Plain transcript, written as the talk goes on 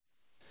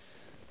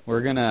We're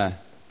going to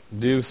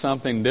do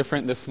something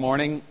different this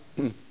morning.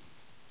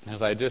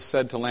 As I just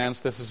said to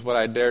Lance, this is what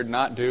I dared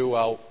not do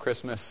while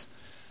Christmas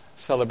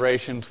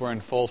celebrations were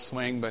in full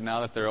swing, but now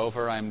that they're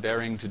over, I'm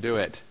daring to do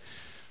it.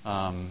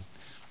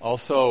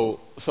 So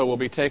we'll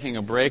be taking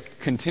a break,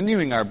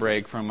 continuing our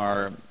break from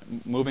our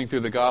moving through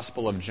the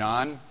Gospel of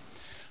John,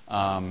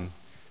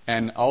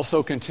 and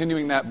also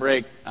continuing that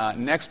break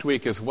next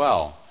week as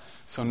well.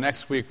 So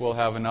next week we'll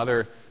have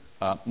another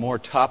more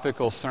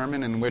topical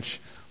sermon in which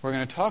we're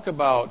going to talk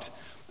about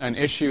an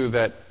issue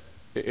that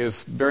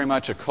is very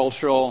much a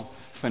cultural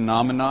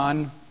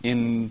phenomenon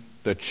in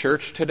the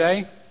church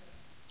today.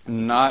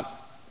 Not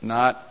a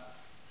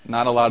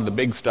lot of the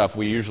big stuff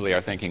we usually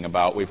are thinking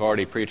about. We've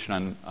already preached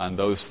on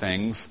those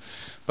things.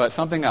 But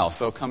something else.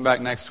 So come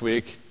back next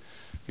week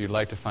if you'd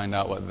like to find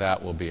out what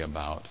that will be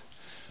about.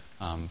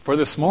 For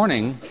this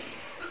morning,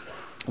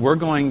 we're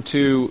going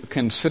to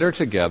consider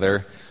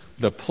together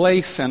the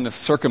place and the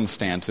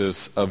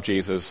circumstances of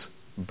Jesus'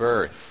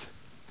 birth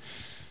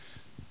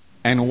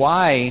and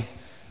why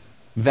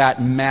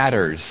that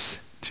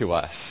matters to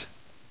us.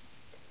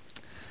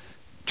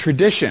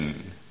 Tradition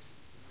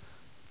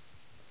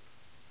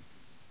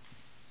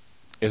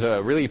is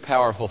a really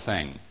powerful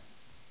thing.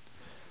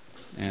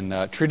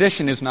 And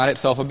tradition is not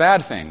itself a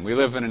bad thing. We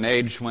live in an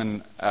age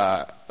when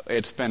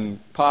it's been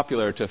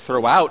popular to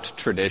throw out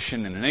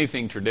tradition, and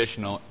anything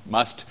traditional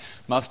must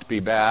be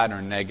bad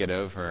or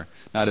negative or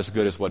not as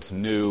good as what's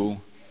new.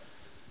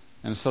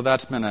 And so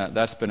that's been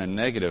a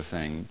negative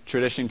thing.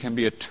 Tradition can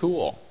be a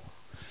tool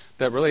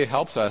that really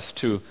helps us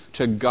to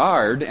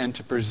guard and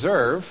to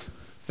preserve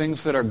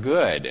things that are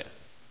good.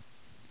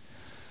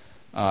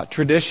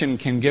 Tradition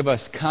can give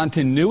us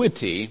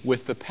continuity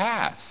with the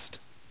past,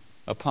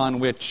 upon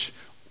which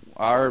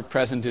our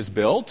present is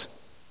built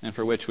and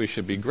for which we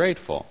should be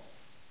grateful.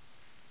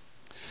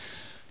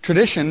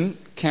 Tradition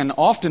can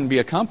often be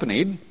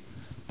accompanied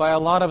by a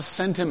lot of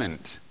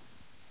sentiment,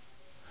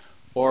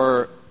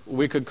 or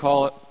we could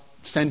call it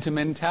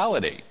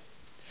sentimentality.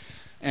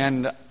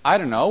 And I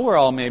don't know, we're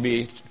all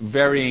maybe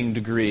varying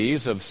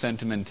degrees of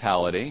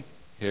sentimentality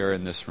here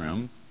in this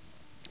room.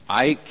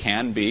 I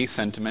can be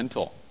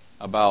sentimental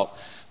about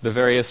the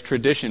various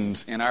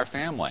traditions in our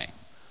family.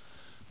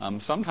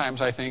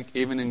 Sometimes I think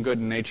even in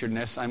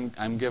good-naturedness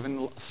I'm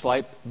given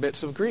slight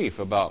bits of grief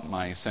about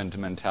my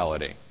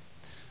sentimentality,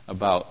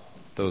 about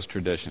those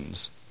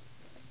traditions.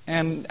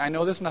 And I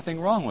know there's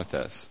nothing wrong with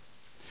this.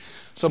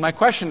 So my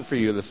question for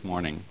you this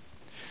morning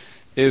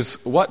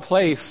is, what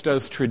place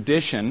does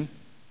tradition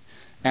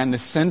and the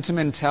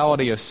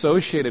sentimentality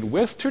associated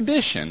with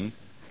tradition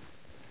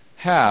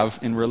have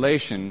in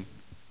relation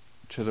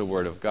to the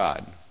Word of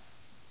God?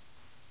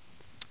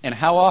 And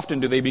how often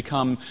do they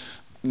become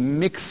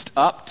mixed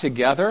up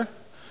together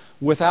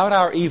without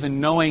our even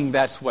knowing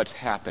that's what's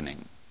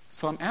happening?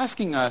 So I'm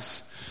asking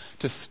us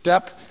to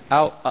step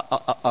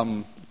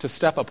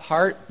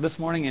apart this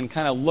morning and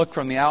kind of look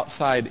from the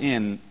outside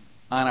in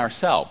on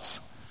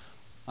ourselves,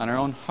 on our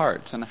own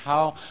hearts, and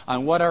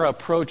on what our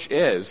approach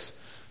is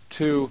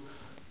to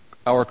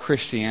our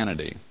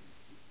Christianity.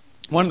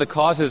 One of the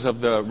causes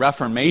of the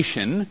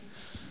Reformation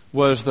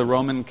was the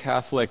Roman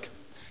Catholic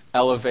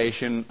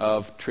elevation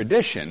of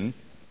tradition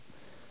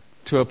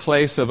to a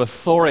place of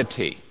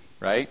authority,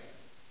 right?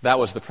 That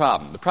was the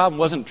problem. The problem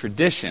wasn't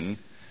tradition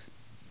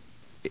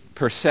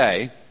per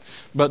se,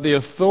 but the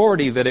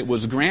authority that it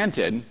was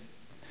granted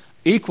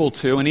equal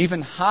to and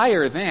even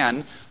higher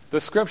than the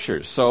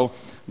Scriptures. So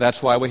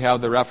that's why we have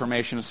the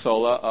Reformation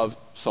sola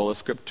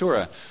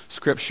scriptura,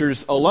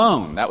 Scriptures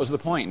alone. That was the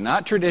point.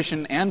 Not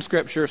tradition and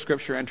Scripture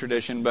and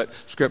tradition, but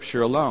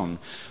Scripture alone.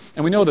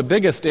 And we know the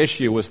biggest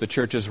issue was the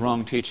church's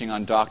wrong teaching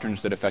on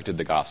doctrines that affected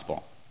the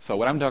gospel. So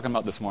what I'm talking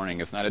about this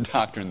morning is not a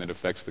doctrine that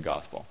affects the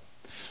gospel.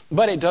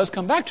 But it does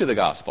come back to the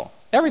gospel.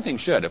 Everything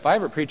should. If I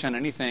ever preach on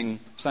anything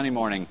Sunday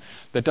morning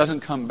that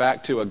doesn't come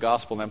back to a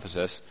gospel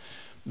emphasis,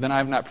 then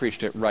I've not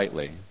preached it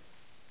rightly.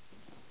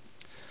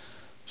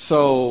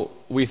 So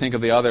we think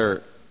of the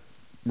other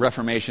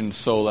Reformation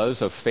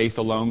solas of faith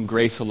alone,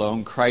 grace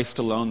alone, Christ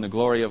alone, the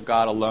glory of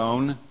God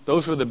alone.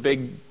 Those were the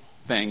big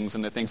things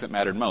and the things that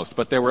mattered most.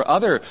 But there were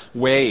other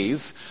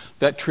ways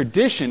that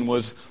tradition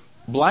was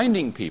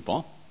blinding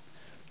people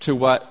to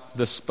what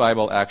this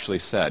Bible actually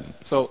said.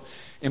 So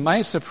it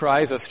might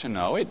surprise us to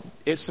know,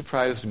 it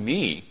surprised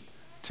me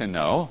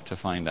to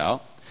find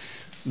out,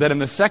 that in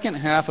the second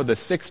half of the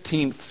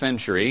 16th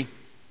century,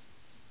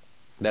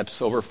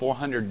 that's over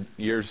 400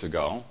 years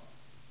ago,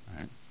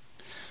 right,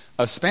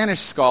 a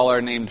Spanish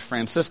scholar named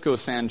Francisco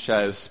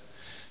Sanchez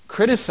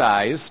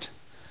criticized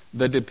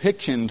the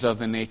depictions of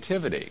the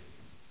Nativity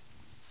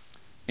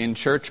in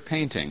church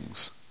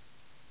paintings.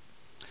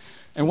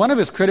 And one of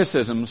his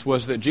criticisms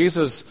was that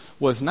Jesus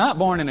was not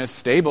born in a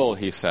stable,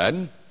 he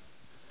said,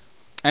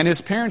 and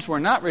his parents were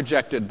not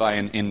rejected by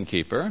an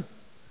innkeeper,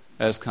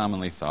 as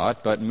commonly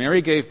thought, but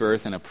Mary gave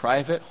birth in a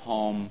private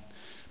home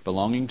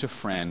belonging to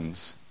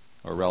friends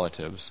or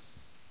relatives.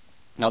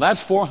 Now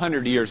that's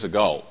 400 years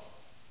ago.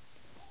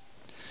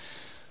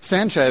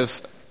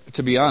 Sanchez,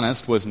 to be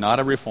honest, was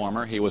not a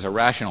reformer. He was a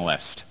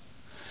rationalist.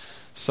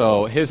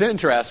 So his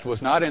interest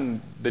was not in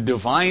the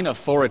divine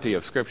authority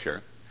of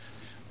Scripture.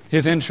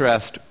 His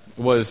interest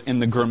was in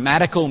the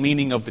grammatical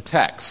meaning of the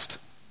text.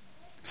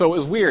 So it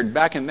was weird.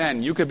 Back in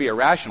then, you could be a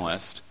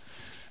rationalist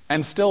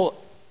and still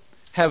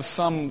have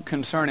some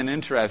concern and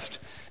interest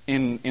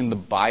in the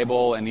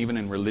Bible and even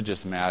in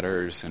religious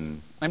matters.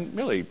 And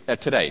really,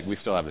 today, we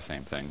still have the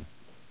same thing.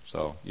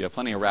 So you have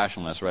plenty of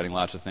rationalists writing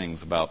lots of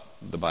things about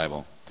the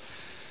Bible.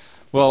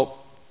 Well,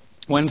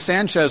 when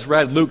Sanchez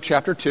read Luke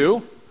chapter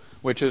 2,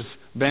 which has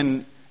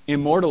been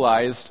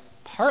immortalized,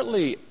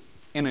 partly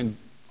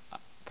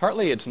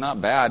it's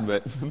not bad,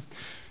 but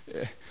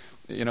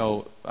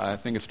I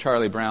think it's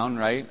Charlie Brown,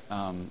 right?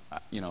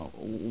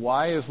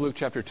 Why is Luke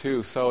chapter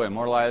 2 so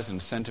immortalized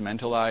and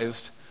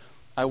sentimentalized?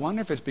 I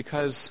wonder if it's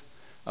because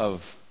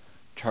of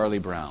Charlie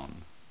Brown.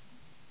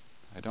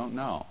 I don't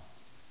know.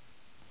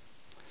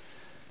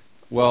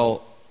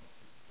 Well,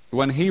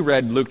 when he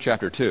read Luke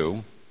chapter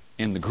 2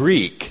 in the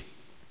Greek,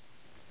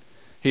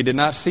 he did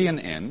not see an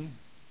inn,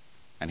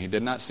 and he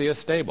did not see a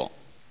stable.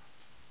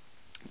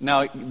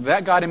 Now,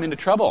 that got him into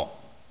trouble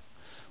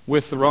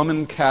with the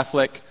Roman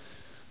Catholic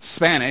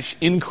Spanish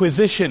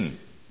Inquisition.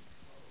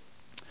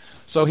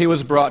 So he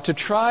was brought to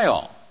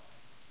trial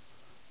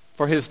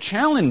for his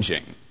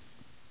challenging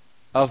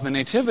of the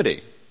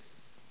Nativity.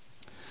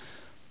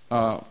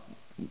 And,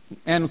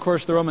 of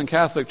course, the Roman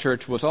Catholic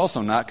Church was also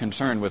not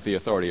concerned with the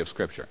authority of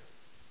Scripture.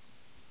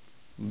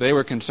 They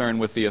were concerned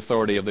with the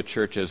authority of the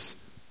Church's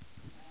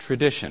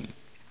tradition.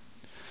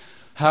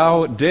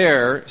 How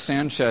dare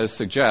Sanchez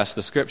suggest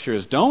the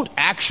Scriptures don't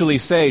actually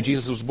say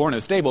Jesus was born in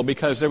a stable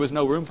because there was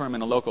no room for him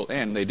in a local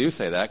inn. They do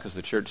say that because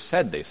the Church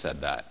said they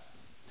said that.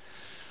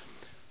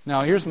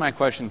 Now, here's my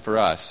question for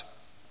us.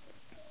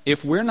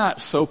 If we're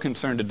not so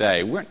concerned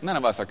today, none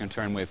of us are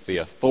concerned with the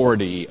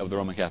authority of the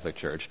Roman Catholic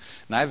Church.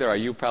 Neither are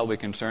you probably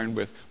concerned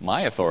with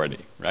my authority,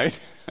 right?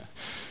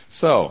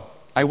 So,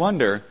 I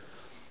wonder,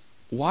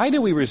 why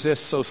do we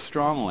resist so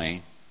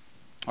strongly,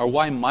 or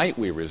why might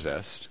we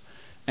resist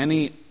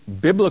any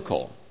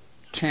biblical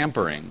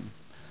tampering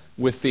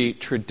with the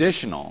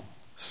traditional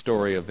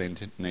story of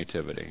the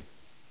Nativity?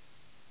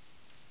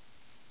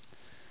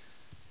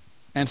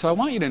 And so I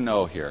want you to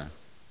know here,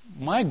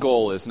 my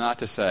goal is not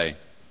to say,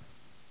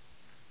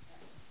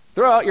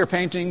 throw out your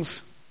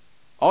paintings,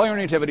 all your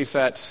nativity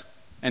sets,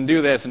 and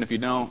do this, and if you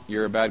don't,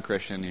 you're a bad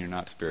Christian and you're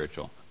not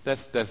spiritual.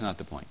 That's not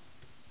the point.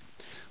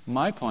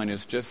 My point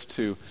is just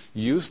to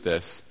use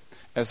this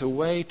as a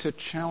way to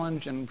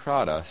challenge and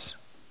prod us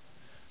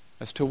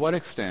as to what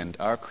extent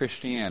our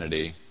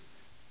Christianity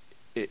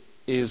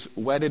is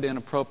wedded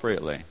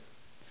inappropriately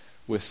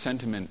with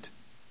sentiment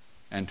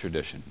and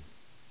tradition.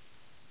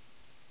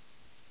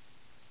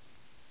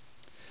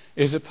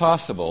 Is it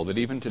possible that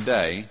even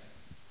today,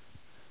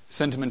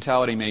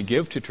 sentimentality may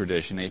give to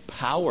tradition a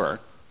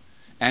power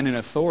and an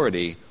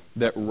authority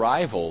that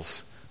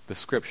rivals the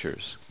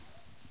Scriptures?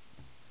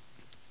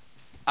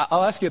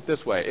 I'll ask you it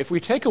this way. If we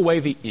take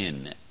away the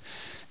inn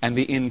and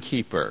the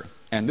innkeeper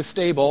and the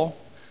stable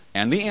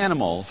and the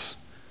animals,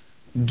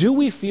 do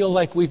we feel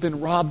like we've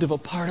been robbed of a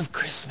part of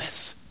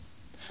Christmas?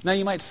 Now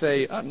you might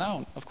say, oh,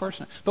 no, of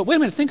course not. But wait a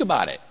minute, think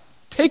about it.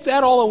 Take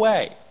that all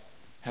away.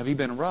 Have you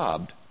been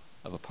robbed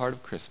of a part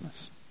of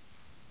Christmas?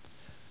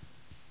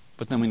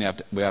 But then we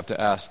have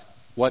to ask,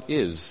 what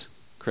is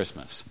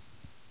Christmas,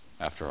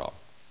 after all?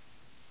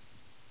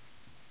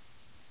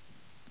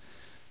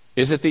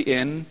 Is it the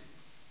inn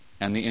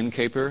and the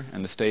innkeeper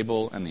and the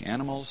stable and the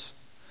animals?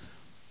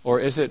 Or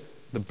is it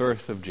the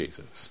birth of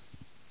Jesus,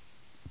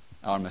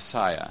 our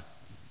Messiah,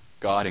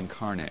 God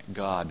incarnate,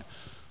 God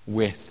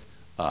with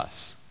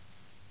us?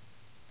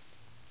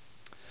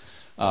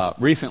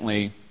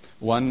 Recently,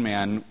 one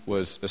man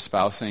was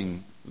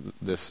espousing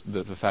the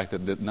fact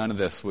that none of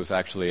this was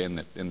actually in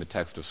the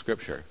text of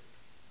Scripture,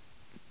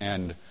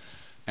 and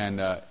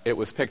it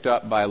was picked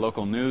up by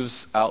local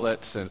news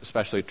outlets,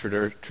 especially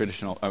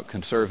traditional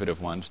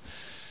conservative ones,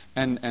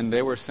 and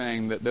they were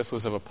saying that this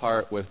was of a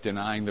part with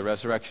denying the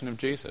resurrection of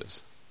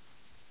Jesus.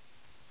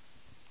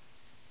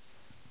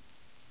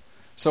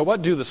 So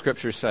what do the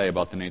Scriptures say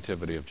about the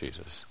nativity of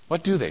Jesus?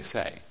 What do they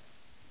say?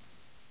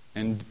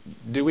 And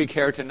do we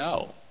care to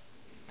know?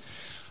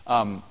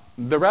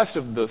 The rest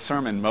of the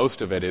sermon,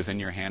 most of it, is in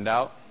your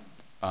handout.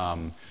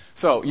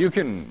 So you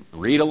can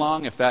read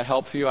along if that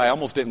helps you. I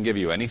almost didn't give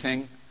you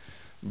anything,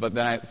 but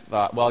then I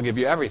thought, well, I'll give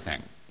you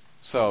everything.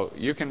 So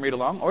you can read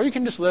along, or you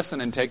can just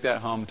listen and take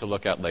that home to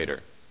look at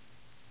later.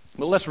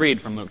 Well, let's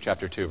read from Luke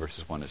chapter 2,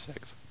 verses 1 to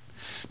 6.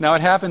 Now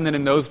it happened that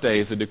in those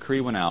days a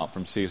decree went out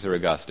from Caesar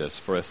Augustus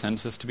for a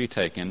census to be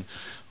taken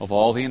of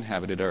all the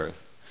inhabited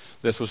earth.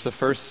 This was the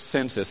first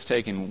census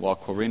taken while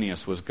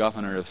Quirinius was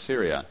governor of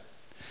Syria.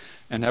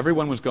 And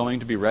everyone was going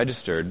to be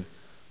registered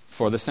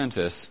for the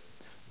census,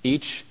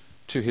 each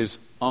to his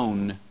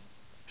own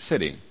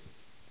city.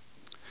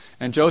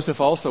 And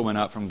Joseph also went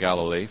up from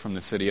Galilee, from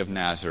the city of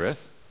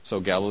Nazareth. So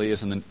Galilee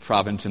is in the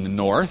province in the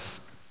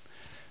north,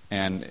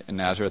 and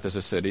Nazareth is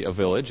a city, a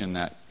village in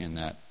that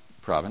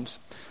province.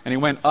 And he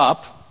went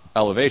up,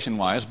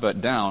 elevation-wise,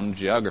 but down,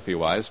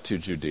 geography-wise, to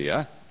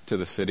Judea, to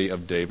the city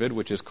of David,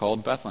 which is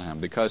called Bethlehem,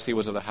 because he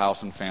was of the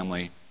house and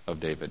family of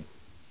David,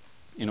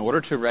 in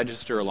order to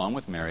register along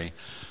with Mary,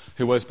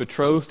 who was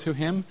betrothed to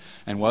him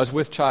and was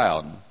with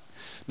child.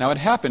 Now it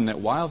happened that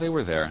while they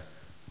were there,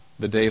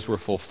 the days were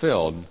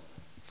fulfilled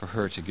for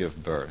her to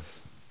give birth.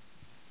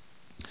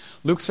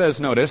 Luke says,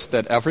 notice,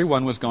 that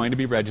everyone was going to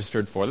be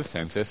registered for the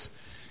census,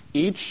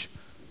 each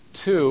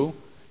to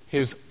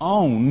his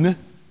own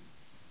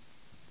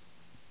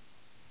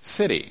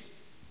city.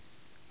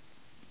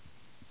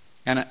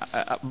 And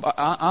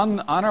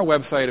on our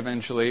website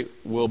eventually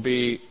will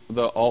be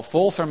the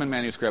full sermon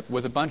manuscript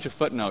with a bunch of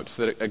footnotes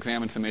that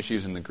examine some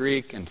issues in the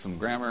Greek and some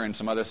grammar and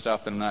some other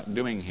stuff that I'm not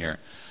doing here.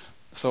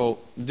 So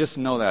just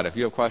know that. If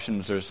you have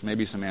questions, there's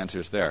maybe some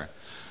answers there.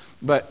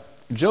 But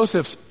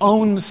Joseph's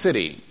own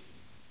city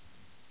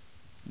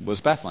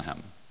was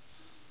Bethlehem.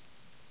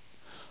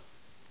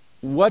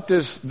 What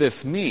does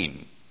this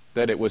mean,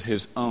 that it was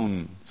his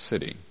own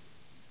city?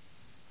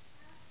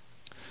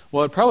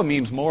 Well, it probably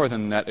means more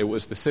than that it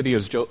was the city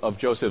of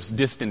Joseph's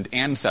distant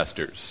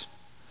ancestors.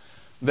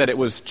 That it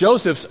was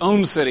Joseph's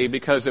own city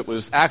because it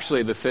was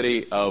actually the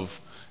city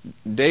of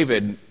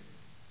David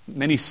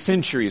many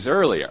centuries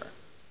earlier.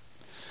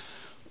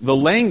 The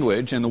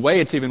language and the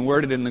way it's even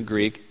worded in the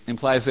Greek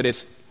implies that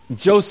it's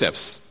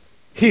Joseph's,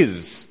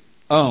 his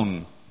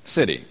own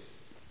city.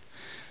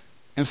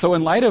 And so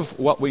in light of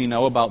what we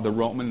know about the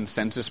Roman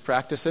census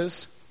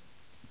practices,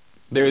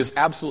 there is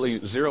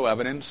absolutely zero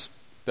evidence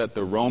that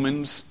the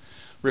Romans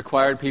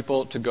required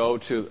people to go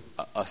to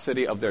a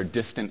city of their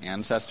distant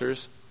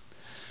ancestors.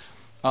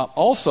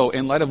 Also,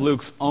 in light of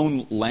Luke's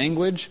own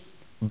language,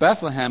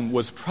 Bethlehem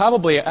was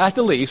probably, at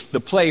the least,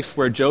 the place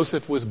where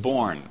Joseph was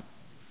born.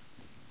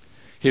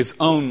 His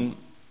own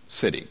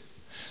city.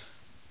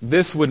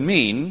 This would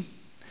mean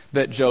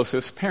that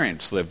Joseph's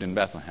parents lived in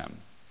Bethlehem.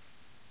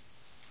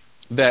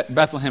 That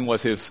Bethlehem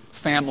was his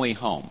family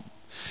home.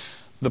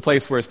 The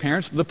place where his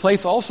parents, the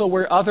place also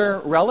where other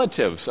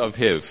relatives of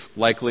his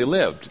likely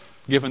lived,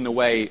 given the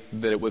way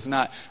that it was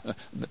not,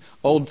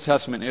 New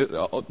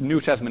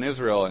Testament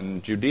Israel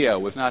and Judea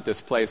was not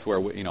this place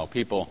where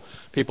people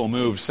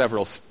moved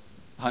several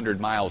hundred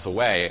miles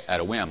away at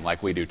a whim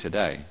like we do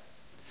today.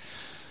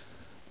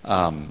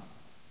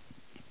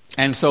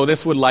 And so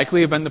this would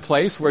likely have been the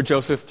place where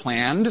Joseph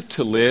planned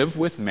to live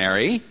with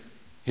Mary,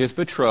 his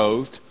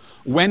betrothed,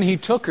 when he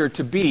took her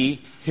to be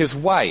his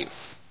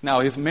wife.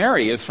 Now, his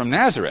Mary is from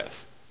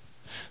Nazareth.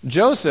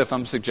 Joseph,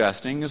 I'm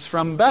suggesting, is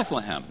from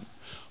Bethlehem.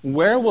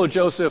 Where will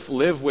Joseph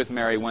live with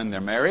Mary when they're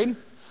married?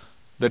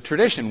 The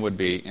tradition would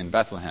be in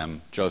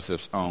Bethlehem,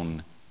 Joseph's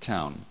own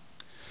town.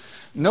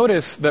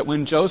 Notice that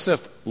when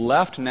Joseph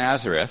left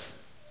Nazareth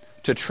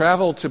to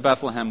travel to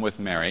Bethlehem with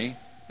Mary,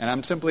 and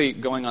I'm simply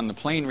going on the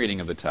plain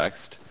reading of the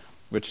text,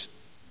 which,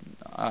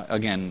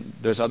 again,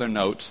 there's other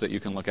notes that you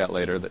can look at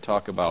later that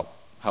talk about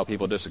how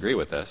people disagree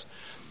with this.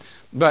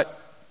 But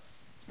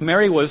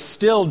Mary was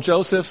still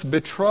Joseph's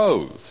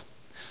betrothed.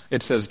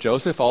 It says,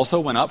 Joseph also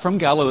went up from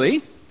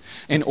Galilee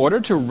in order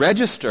to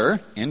register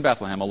in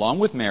Bethlehem along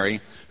with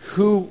Mary,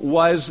 who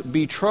was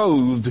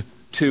betrothed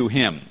to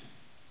him.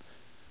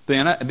 The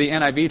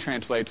NIV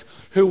translates,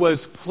 who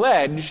was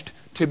pledged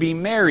to be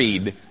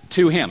married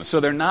to him. So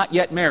they're not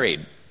yet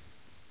married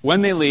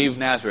when they leave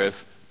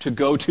Nazareth to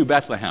go to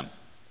Bethlehem.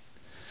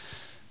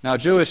 Now,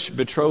 Jewish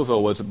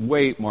betrothal was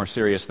way more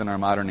serious than our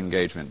modern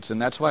engagements.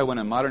 And that's why when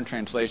a modern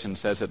translation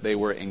says that they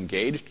were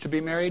engaged to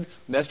be married,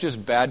 that's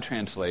just bad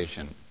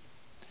translation.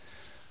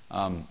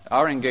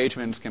 Our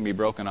engagements can be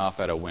broken off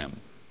at a whim,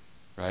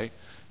 right?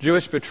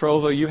 Jewish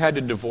betrothal, you had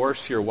to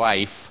divorce your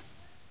wife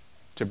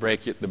to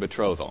break the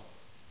betrothal.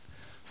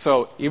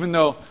 So you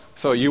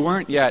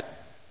weren't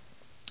yet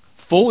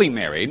fully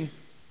married,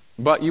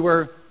 but you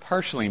were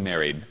partially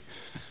married,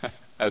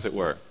 as it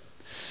were.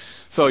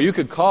 So you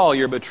could call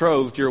your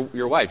betrothed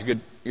your wife,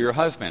 your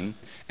husband,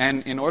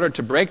 and in order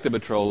to break the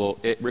betrothal,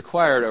 it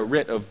required a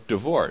writ of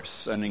divorce,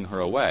 sending her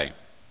away.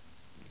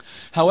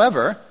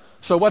 However,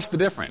 so what's the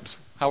difference?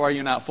 How are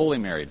you not fully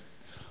married?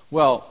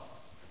 Well,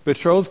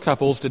 betrothed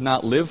couples did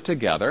not live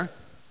together,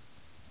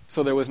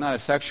 so there was not a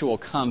sexual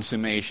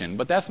consummation.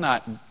 But that's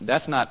not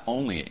the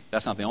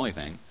only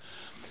thing.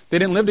 They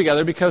didn't live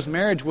together because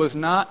marriage was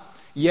not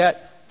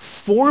yet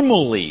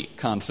formally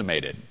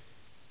consummated.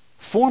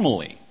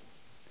 Formally.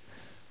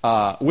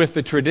 With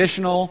the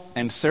traditional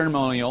and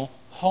ceremonial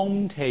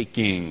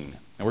home-taking.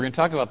 And we're going to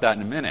talk about that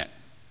in a minute.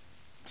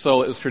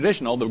 So it was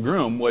traditional. The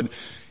groom would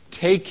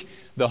take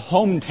the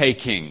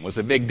home-taking was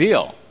a big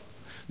deal.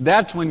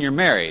 That's when you're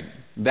married.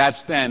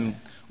 That's then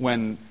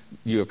when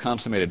you have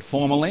consummated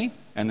formally,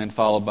 and then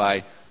followed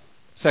by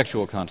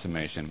sexual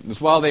consummation. It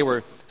was while they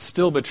were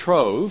still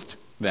betrothed,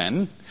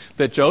 then,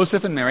 that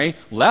Joseph and Mary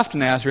left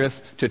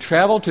Nazareth to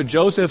travel to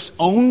Joseph's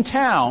own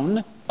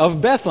town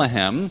of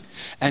Bethlehem,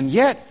 and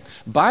yet,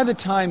 by the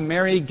time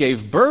Mary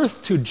gave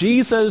birth to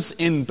Jesus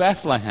in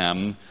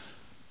Bethlehem,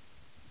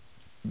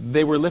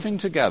 they were living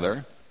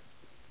together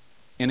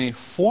in a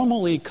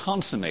formally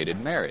consummated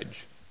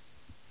marriage.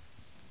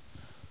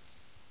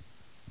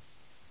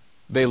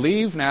 They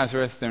leave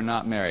Nazareth, they're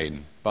not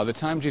married. By the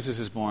time Jesus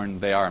is born,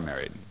 they are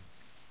married.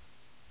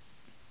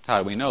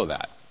 How do we know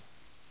that?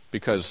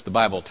 Because the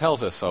Bible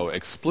tells us so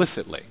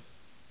explicitly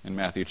in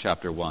Matthew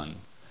chapter 1.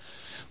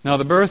 Now,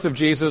 the birth of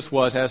Jesus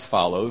was as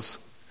follows.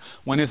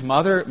 When his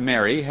mother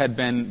Mary had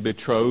been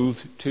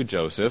betrothed to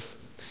Joseph,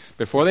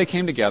 before they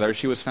came together,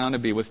 she was found to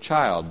be with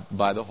child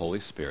by the Holy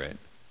Spirit.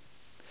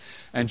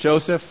 And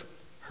Joseph,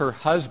 her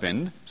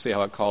husband, see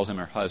how it calls him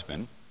her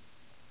husband,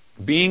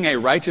 being a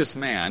righteous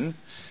man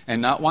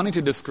and not wanting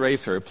to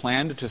disgrace her,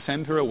 planned to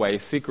send her away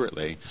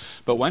secretly.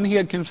 But when he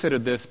had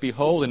considered this,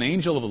 behold, an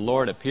angel of the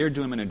Lord appeared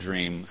to him in a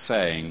dream,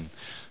 saying,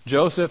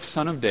 Joseph,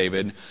 son of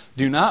David,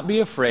 do not be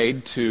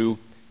afraid to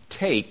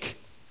take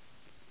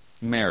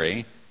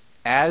Mary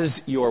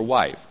as your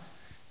wife.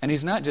 And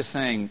he's not just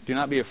saying, do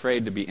not be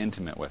afraid to be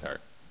intimate with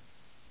her.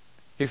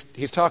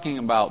 He's talking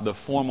about the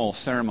formal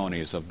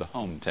ceremonies of the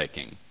home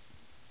taking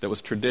that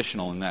was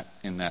traditional in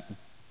that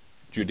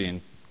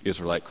Judean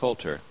Israelite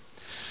culture.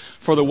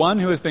 For the one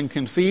who has been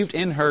conceived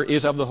in her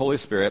is of the Holy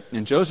Spirit.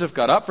 And Joseph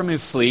got up from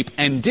his sleep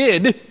and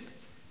did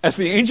as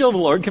the angel of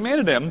the Lord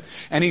commanded him,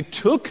 and he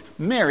took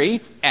Mary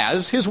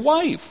as his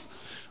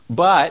wife,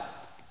 but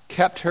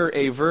kept her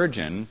a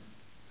virgin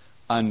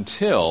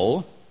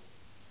until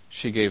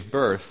she gave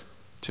birth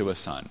to a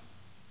son.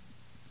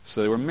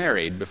 So they were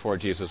married before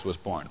Jesus was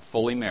born,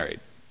 fully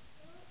married.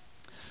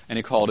 And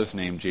he called his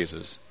name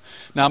Jesus.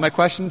 Now my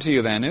question to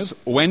you then is,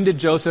 when did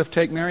Joseph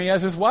take Mary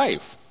as his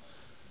wife?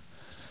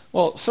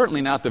 Well,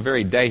 certainly not the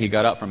very day he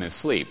got up from his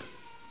sleep,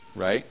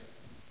 right?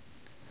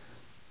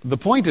 The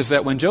point is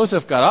that when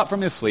Joseph got up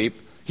from his sleep,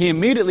 he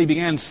immediately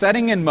began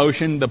setting in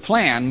motion the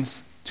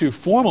plans to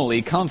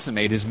formally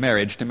consummate his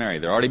marriage to Mary.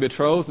 They're already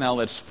betrothed, now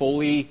let's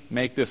fully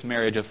make this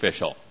marriage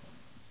official.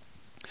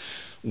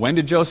 When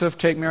did Joseph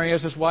take Mary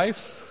as his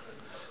wife?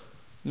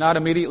 Not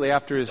immediately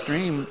after his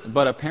dream,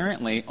 but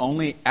apparently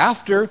only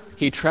after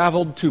he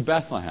traveled to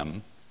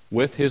Bethlehem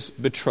with his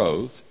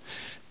betrothed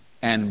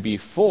and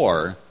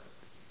before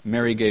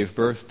Mary gave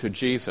birth to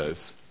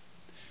Jesus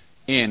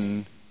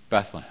in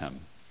Bethlehem.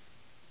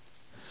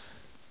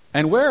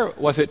 And where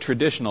was it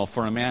traditional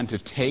for a man to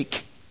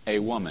take a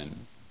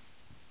woman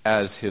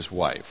as his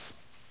wife?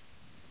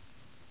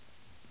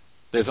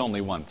 There's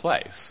only one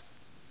place,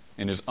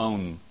 in his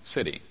own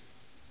city.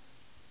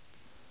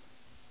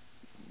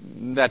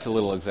 That's a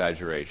little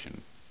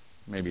exaggeration.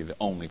 Maybe the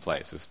only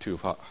place is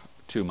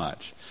too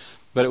much.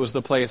 But it was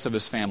the place of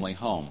his family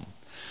home.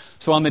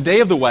 So on the day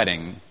of the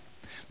wedding,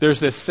 there's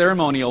this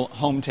ceremonial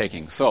home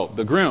taking. So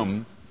the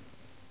groom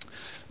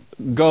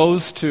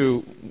goes to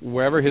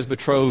wherever his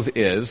betrothed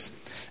is,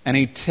 and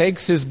he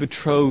takes his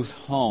betrothed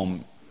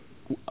home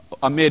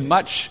amid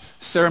much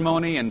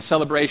ceremony and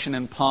celebration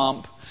and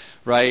pomp,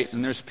 right?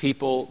 And there's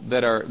people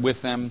that are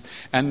with them.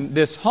 And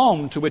this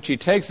home to which he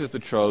takes his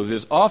betrothed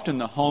is often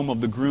the home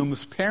of the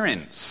groom's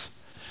parents,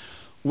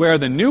 where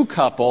the new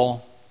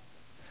couple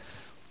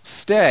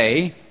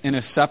stay in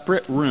a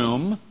separate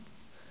room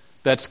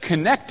that's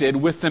connected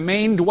with the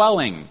main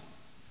dwelling.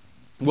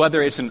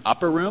 Whether it's an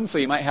upper room, so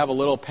you might have a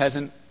little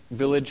peasant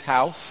village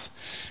house,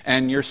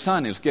 and your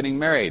son is getting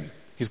married.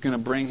 He's going to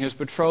bring his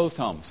betrothed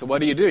home. So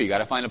what do? You got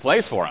to find a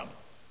place for him,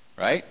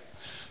 right?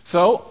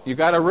 So you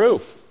got a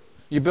roof.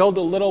 You build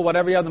a little,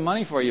 whatever you have the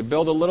money for, you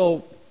build a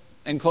little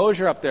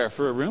enclosure up there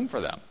for a room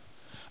for them.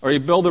 Or you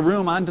build a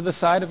room onto the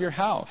side of your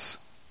house.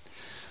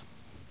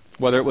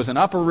 Whether it was an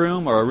upper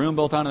room or a room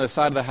built onto the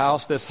side of the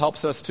house, this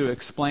helps us to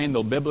explain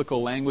the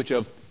biblical language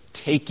of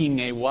taking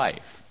a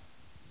wife.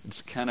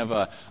 It's kind of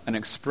an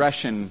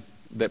expression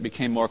that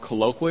became more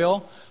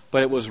colloquial,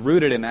 but it was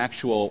rooted in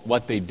actual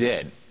what they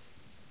did.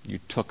 You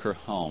took her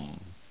home.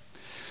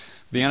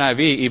 The NIV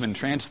even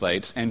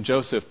translates, and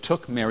Joseph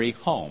took Mary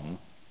home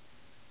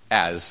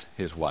as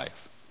his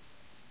wife.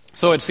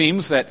 So it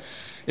seems that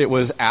it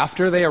was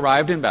after they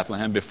arrived in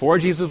Bethlehem, before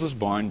Jesus was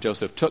born,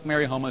 Joseph took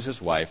Mary home as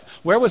his wife.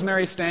 Where was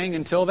Mary staying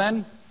until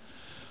then?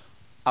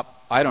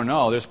 I don't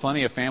know. There's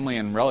plenty of family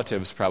and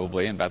relatives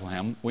probably in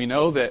Bethlehem. We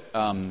know that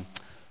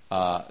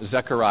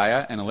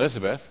Zechariah and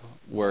Elizabeth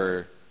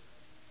were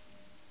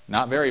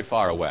not very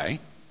far away.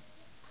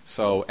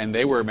 And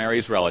they were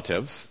Mary's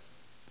relatives,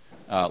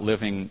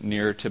 living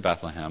near to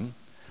Bethlehem.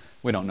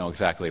 We don't know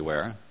exactly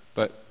where,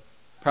 but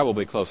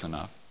probably close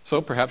enough. So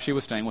perhaps she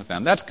was staying with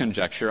them. That's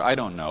conjecture. I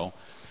don't know.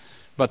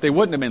 But they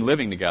wouldn't have been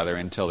living together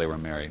until they were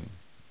married.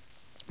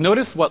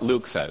 Notice what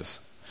Luke says.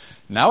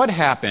 Now it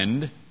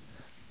happened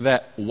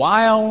that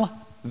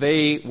while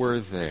they were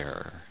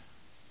there.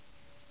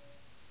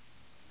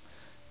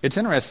 It's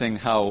interesting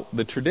how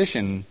the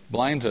tradition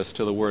blinds us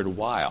to the word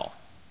while.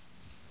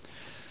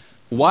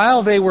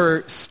 While they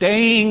were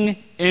staying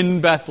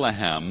in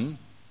Bethlehem,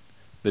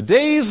 the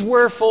days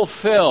were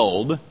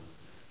fulfilled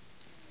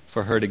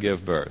for her to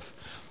give birth.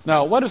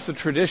 Now, what is the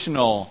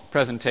traditional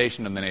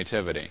presentation of the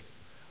Nativity?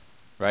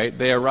 Right?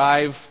 They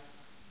arrive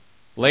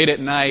late at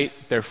night.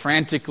 They're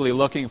frantically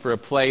looking for a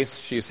place.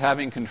 She's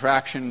having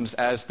contractions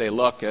as they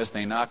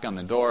knock on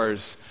the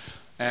doors,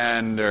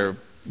 and they're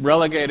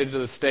relegated to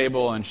the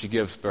stable, and she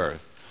gives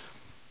birth.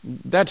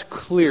 That's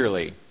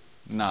clearly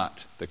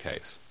not the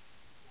case.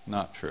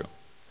 Not true.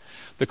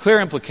 The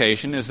clear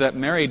implication is that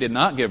Mary did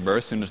not give birth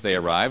as soon as they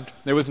arrived.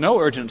 There was no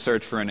urgent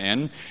search for an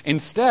inn.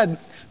 Instead,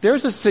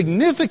 there's a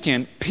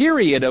significant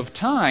period of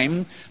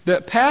time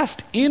that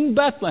passed in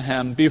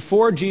Bethlehem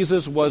before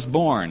Jesus was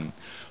born.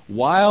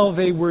 While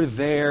they were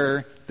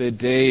there, the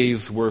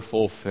days were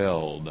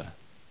fulfilled.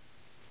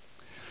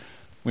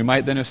 We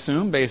might then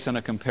assume, based on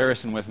a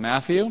comparison with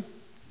Matthew,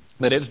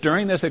 that it's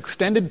during this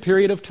extended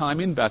period of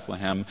time in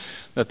Bethlehem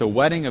that the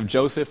wedding of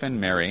Joseph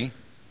and Mary,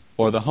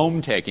 or the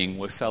home taking,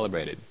 was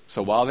celebrated.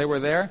 So while they were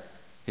there,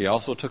 he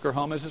also took her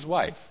home as his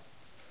wife.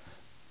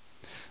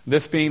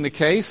 This being the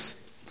case,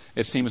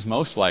 it seems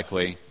most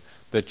likely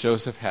that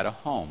Joseph had a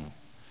home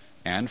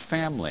and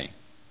family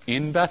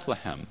in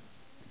Bethlehem,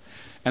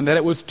 and that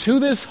it was to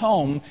this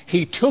home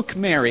he took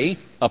Mary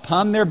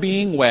upon their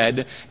being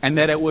wed, and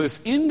that it was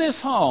in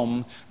this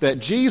home that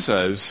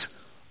Jesus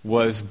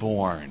was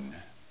born.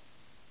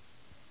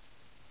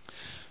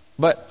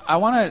 But I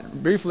want to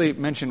briefly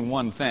mention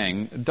one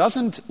thing.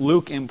 Doesn't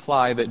Luke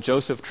imply that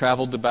Joseph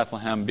traveled to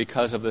Bethlehem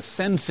because of the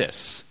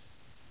census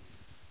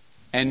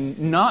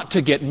and not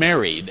to get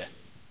married?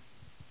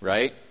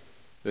 Right?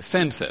 The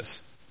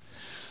census.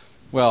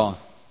 Well,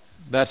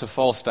 that's a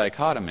false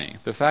dichotomy.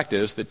 The fact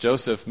is that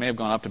Joseph may have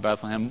gone up to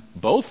Bethlehem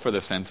both for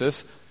the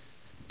census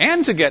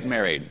and to get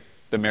married.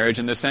 The marriage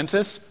and the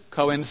census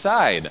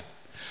coincide.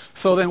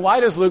 So then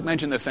why does Luke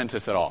mention the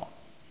census at all?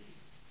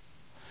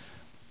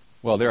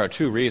 Well, there are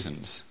two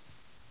reasons.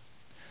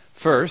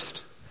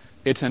 First,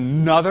 it's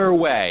another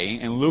way,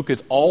 and Luke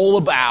is all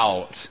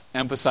about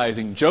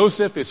emphasizing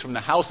Joseph is from the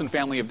house and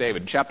family of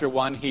David. Chapter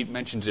 1, he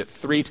mentions it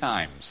 3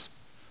 times.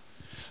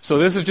 So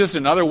this is just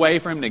another way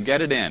for him to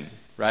get it in,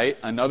 right?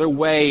 Another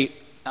way,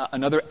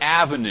 another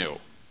avenue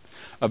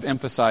of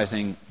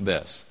emphasizing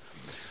this.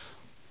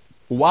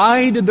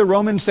 Why did the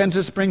Roman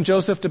census bring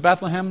Joseph to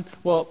Bethlehem?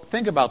 Well,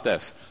 think about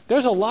this.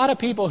 There's a lot of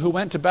people who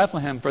went to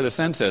Bethlehem for the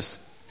census,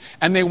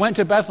 and they went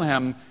to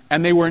Bethlehem,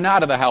 and they were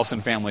not of the house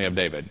and family of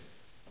David.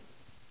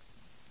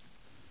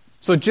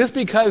 So just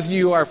because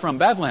you are from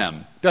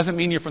Bethlehem doesn't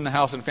mean you're from the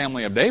house and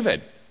family of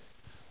David.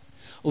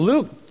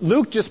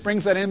 Luke just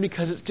brings that in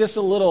because it's just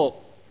a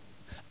little,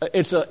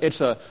 it's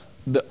a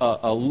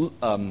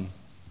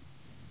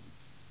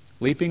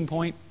leaping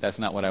point. That's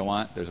not what I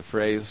want. There's a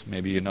phrase,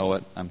 maybe you know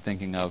what I'm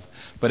thinking of.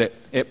 But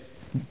it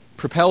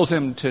propels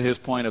him to his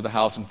point of the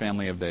house and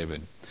family of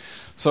David.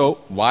 So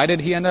why did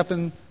he end up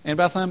in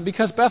Bethlehem?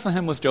 Because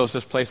Bethlehem was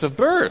Joseph's place of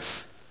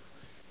birth.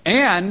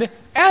 And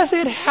as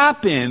it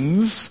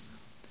happens,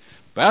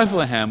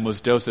 Bethlehem was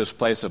Joseph's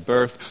place of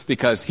birth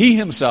because he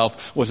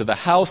himself was of the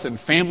house and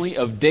family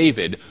of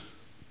David,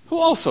 who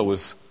also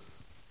was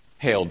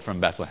hailed from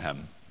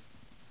Bethlehem.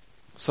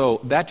 So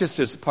that just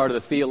is part of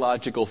the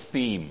theological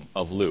theme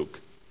of Luke.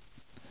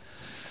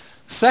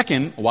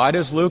 Second, why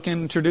does Luke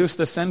introduce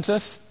the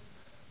census?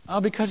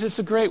 Because it's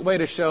a great way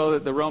to show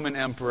that the Roman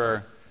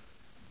emperor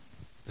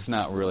is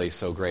not really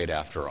so great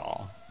after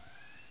all,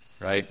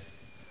 right?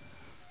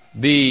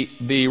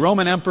 The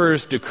Roman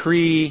emperor's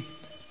decree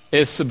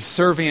is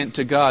subservient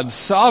to God's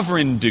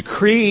sovereign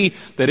decree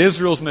that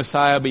Israel's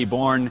Messiah be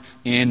born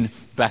in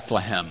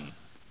Bethlehem.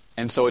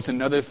 And so it's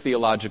another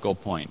theological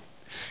point.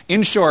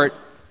 In short,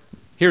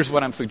 here's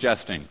what I'm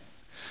suggesting.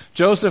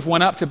 Joseph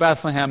went up to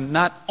Bethlehem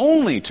not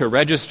only to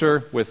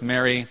register with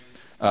Mary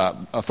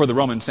for the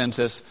Roman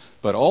census,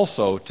 but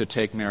also to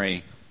take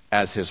Mary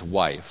as his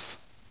wife.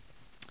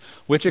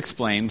 Which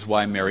explains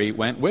why Mary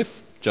went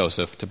with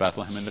Joseph to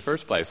Bethlehem in the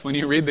first place. When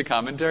you read the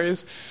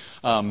commentaries,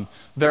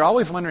 they're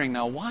always wondering,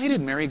 now, why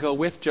did Mary go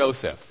with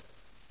Joseph?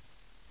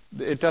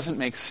 It doesn't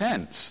make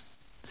sense.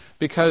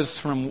 Because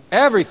from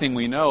everything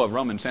we know of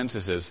Roman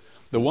censuses,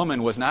 the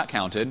woman was not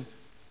counted.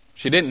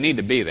 She didn't need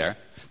to be there.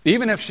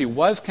 Even if she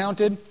was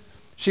counted,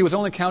 she was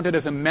only counted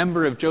as a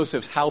member of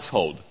Joseph's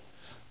household.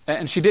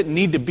 And she didn't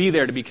need to be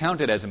there to be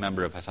counted as a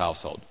member of his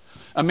household.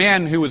 A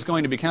man who was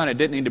going to be counted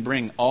didn't need to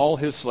bring all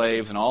his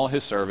slaves and all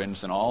his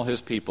servants and all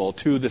his people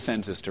to the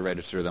census to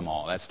register them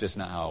all. That's just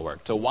not how it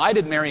worked. So why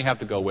did Mary have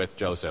to go with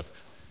Joseph?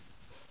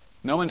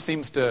 No one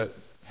seems to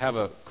have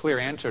a clear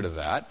answer to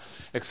that,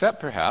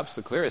 except perhaps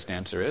the clearest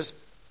answer is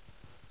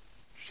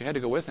she had to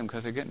go with him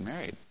because they're getting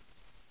married.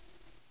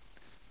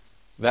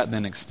 That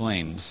then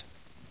explains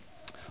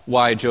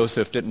why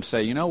Joseph didn't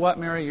say, you know what,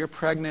 Mary, you're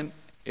pregnant.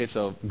 It's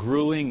a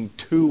grueling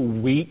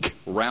 2-week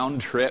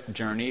round-trip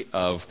journey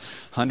of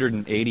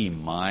 180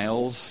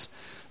 miles.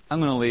 I'm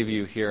going to leave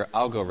you here.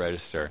 I'll go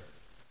register.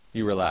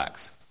 You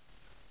relax.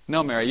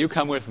 No, Mary, you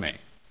come with me.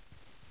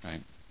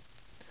 Right?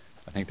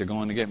 I think they're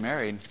going to get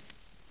married.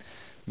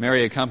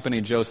 Mary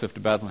accompanied Joseph to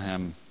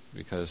Bethlehem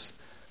because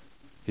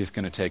he's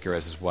going to take her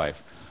as his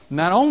wife.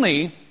 Not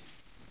only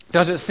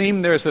does it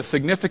seem there's a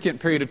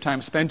significant period of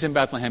time spent in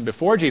Bethlehem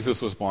before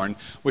Jesus was born,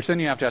 which then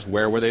you have to ask,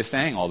 where were they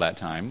staying all that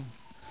time?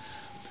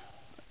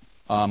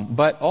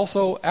 But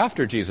also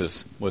after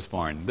Jesus was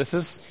born.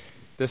 This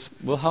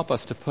will help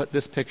us to put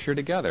this picture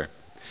together.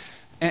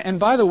 And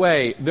by the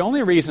way, the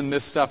only reason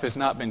this stuff has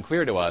not been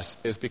clear to us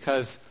is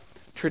because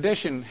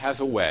tradition has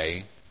a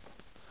way,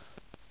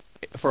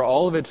 for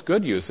all of its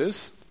good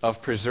uses,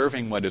 of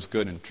preserving what is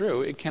good and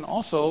true, it can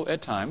also,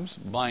 at times,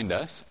 blind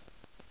us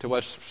to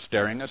what's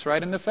staring us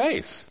right in the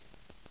face.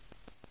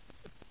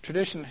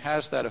 Tradition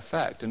has that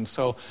effect. And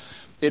so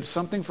it's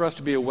something for us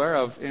to be aware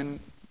of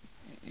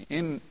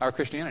in our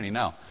Christianity.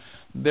 Now,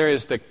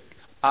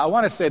 I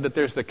want to say that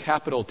there's the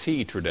capital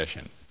T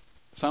tradition.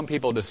 Some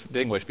people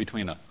distinguish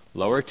between a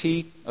lower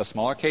T, a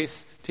smaller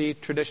case T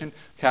tradition,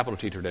 capital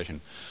T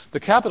tradition.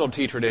 The capital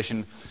T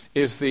tradition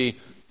is the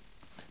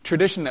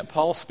tradition that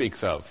Paul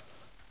speaks of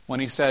when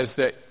he says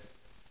that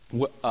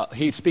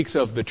he speaks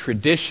of the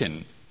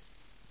tradition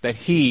that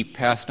he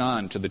passed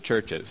on to the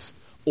churches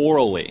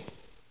orally.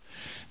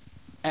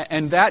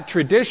 And that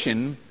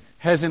tradition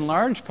has in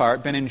large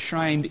part been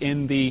enshrined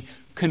in the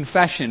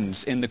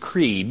confessions, in the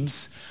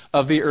creeds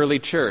of the early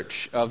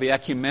church, of the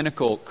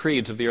ecumenical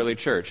creeds of the early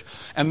church.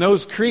 And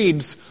those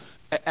creeds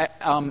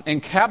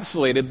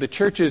encapsulated the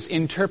church's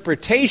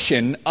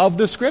interpretation of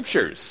the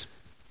Scriptures.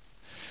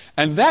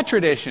 And that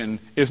tradition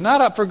is not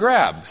up for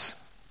grabs,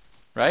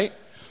 right?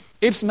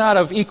 It's not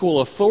of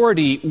equal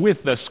authority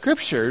with the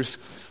Scriptures,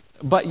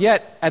 but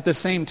yet, at the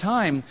same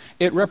time,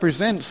 it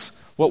represents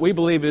what we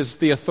believe is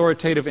the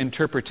authoritative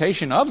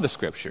interpretation of the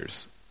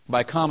Scriptures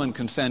by common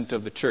consent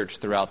of the church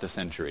throughout the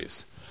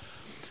centuries.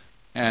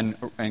 And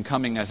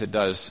coming as it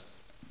does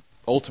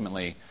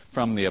ultimately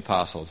from the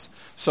apostles.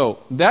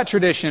 So that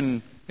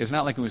tradition is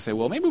not like we say,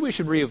 well, maybe we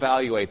should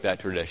reevaluate that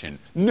tradition.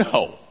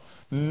 No.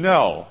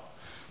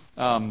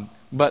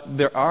 But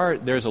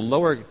there's a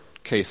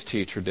lowercase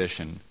t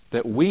tradition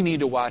that we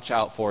need to watch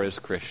out for as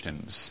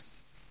Christians.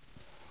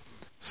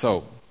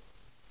 So,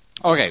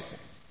 okay,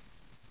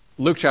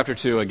 Luke chapter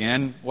 2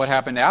 again. What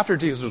happened after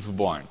Jesus was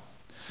born?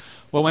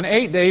 Well, when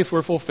 8 days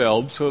were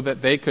fulfilled so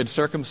that they could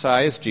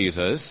circumcise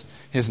Jesus,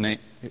 his name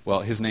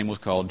was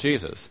called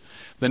Jesus,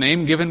 the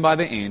name given by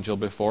the angel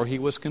before he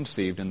was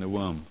conceived in the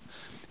womb.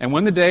 And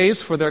when the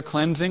days for their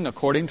cleansing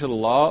according to the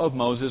law of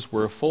Moses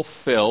were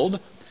fulfilled,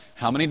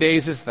 how many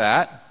days is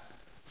that?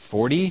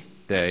 40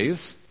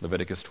 days,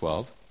 Leviticus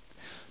 12.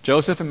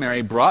 Joseph and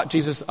Mary brought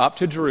Jesus up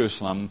to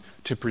Jerusalem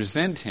to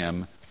present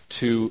him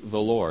to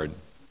the Lord.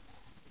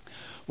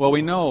 Well,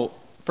 we know,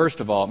 first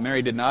of all,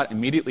 Mary did not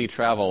immediately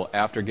travel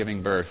after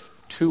giving birth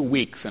 2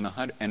 weeks and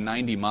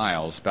 190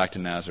 miles back to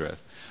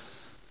Nazareth.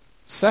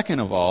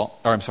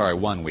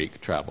 1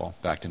 week travel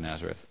back to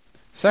Nazareth.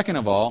 Second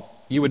of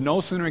all, you would no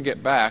sooner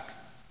get back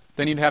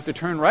than you'd have to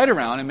turn right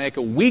around and make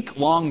a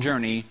week-long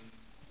journey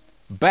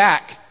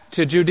back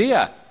to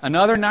Judea.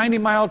 Another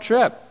 90-mile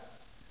trip.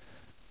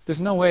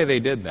 There's no way they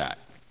did that.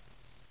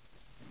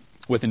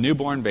 With a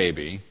newborn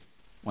baby,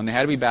 when they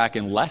had to be back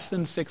in less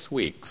than 6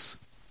 weeks.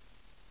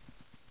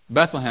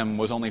 Bethlehem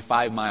was only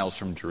 5 miles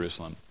from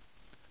Jerusalem.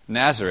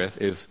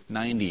 Nazareth is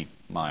 90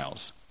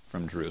 miles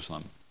from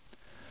Jerusalem.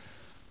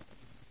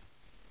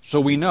 So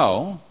we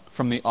know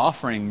from the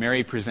offering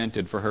Mary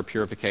presented for her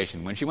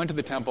purification. When she went to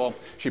the temple,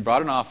 she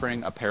brought an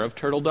offering, a pair of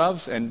turtle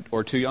doves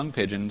or 2 young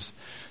pigeons,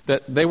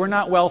 that they were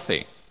not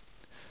wealthy.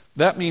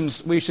 That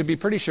means we should be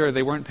pretty sure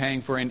they weren't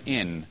paying for an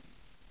inn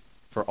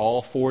for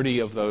all 40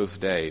 of those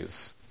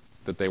days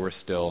that they were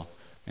still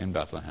in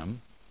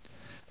Bethlehem.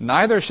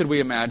 Neither should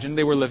we imagine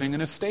they were living in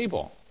a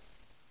stable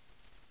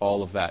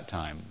all of that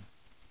time.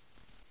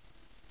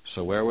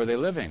 So where were they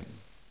living?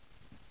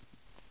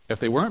 If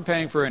they weren't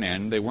paying for an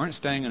inn, they weren't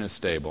staying in a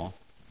stable,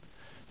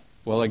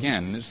 well,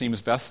 again, it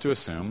seems best to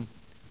assume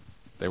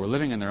they were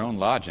living in their own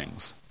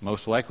lodgings,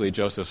 most likely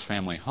Joseph's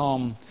family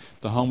home,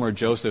 the home where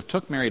Joseph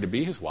took Mary to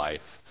be his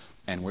wife,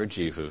 and where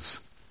Jesus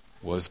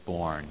was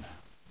born.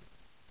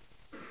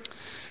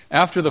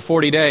 After the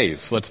 40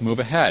 days, let's move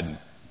ahead.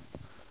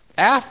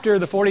 After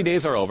the 40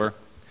 days are over,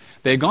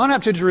 they had gone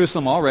up to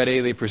Jerusalem already.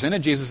 They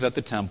presented Jesus at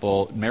the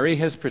temple. Mary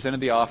has presented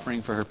the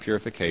offering for her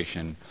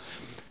purification.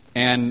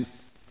 And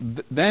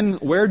then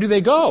where do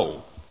they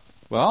go?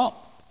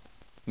 Well,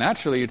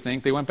 naturally you'd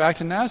think they went back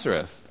to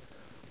Nazareth.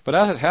 But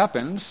as it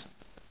happens,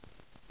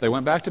 they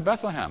went back to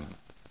Bethlehem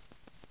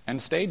and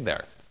stayed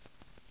there.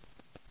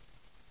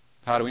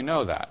 How do we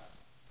know that?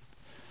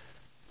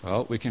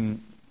 Well, we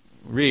can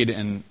read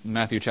in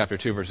Matthew chapter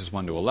 2, verses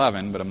 1 to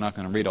 11, but I'm not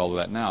going to read all of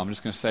that now. I'm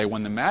just going to say,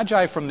 when the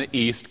Magi from the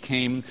east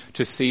came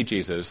to see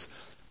Jesus,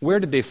 where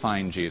did they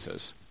find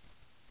Jesus?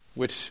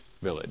 Which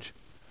village?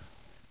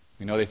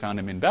 We know they found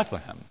him in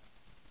Bethlehem,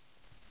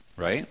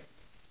 right?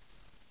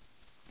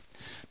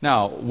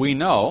 Now, we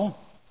know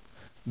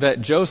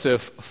that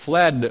Joseph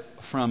fled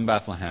from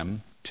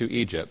Bethlehem to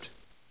Egypt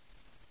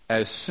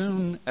as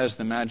soon as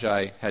the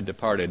Magi had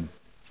departed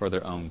for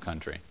their own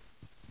country.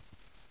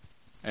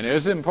 And it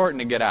is important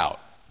to get out.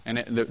 And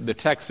the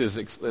text is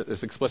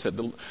explicit.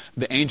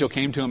 The angel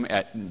came to him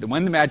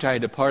when the Magi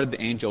had departed,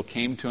 the angel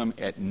came to him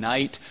at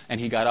night,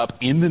 and he got up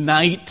in the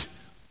night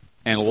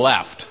and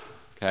left.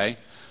 Okay?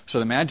 So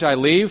the Magi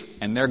leave,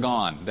 and they're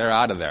gone. They're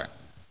out of there.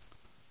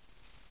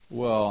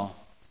 Well,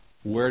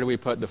 where do we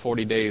put the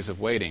 40 days of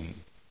waiting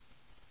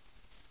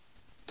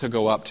to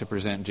go up to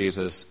present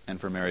Jesus and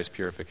for Mary's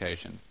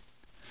purification?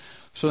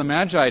 So the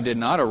Magi did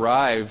not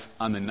arrive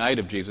on the night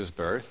of Jesus'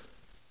 birth.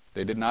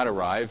 They did not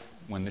arrive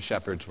when the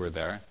shepherds were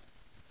there.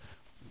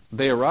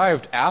 they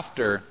arrived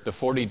after the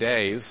 40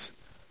 days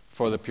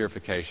for the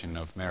purification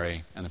of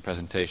Mary and the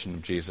presentation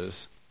of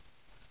Jesus.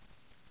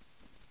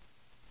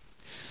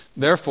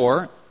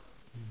 Therefore,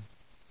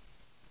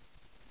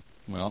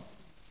 well,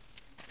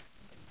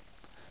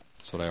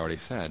 that's what I already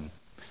said.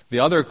 The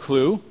other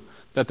clue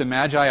that the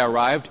Magi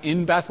arrived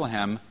in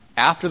Bethlehem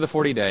after the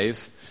 40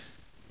 days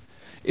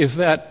is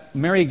that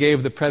Mary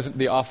gave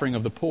the offering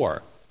of the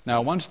poor.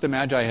 Now, once the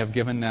Magi have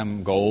given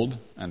them gold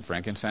and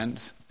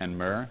frankincense and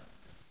myrrh,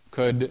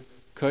 could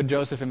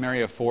Joseph and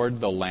Mary afford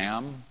the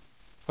lamb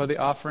for the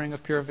offering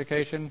of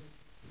purification?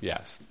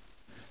 Yes.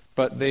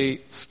 But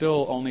they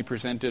still only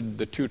presented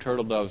the 2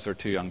 turtle doves or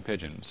 2 young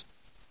pigeons.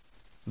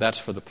 That's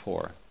for the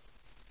poor.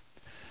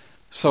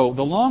 So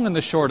the long and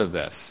the short of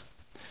this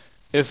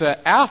is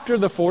that after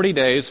the 40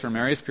 days for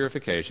Mary's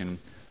purification,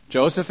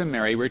 Joseph and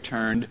Mary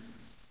returned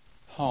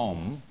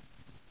home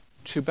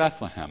to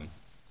Bethlehem.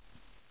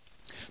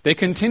 They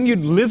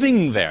continued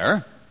living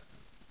there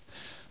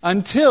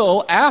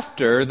until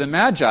after the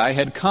Magi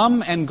had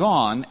come and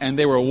gone and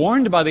they were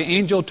warned by the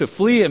angel to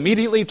flee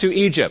immediately to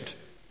Egypt.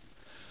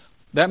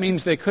 That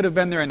means they could have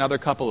been there another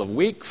couple of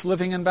weeks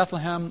living in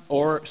Bethlehem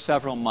or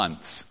several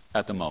months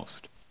at the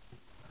most.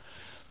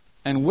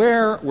 And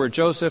where were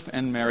Joseph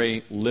and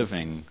Mary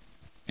living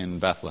in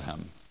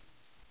Bethlehem?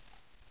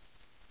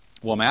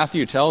 Well,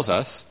 Matthew tells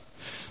us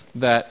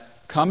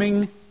that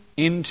coming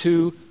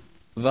into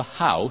the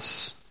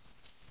house,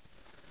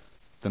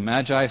 the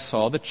Magi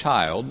saw the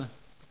child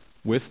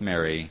with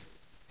Mary,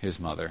 his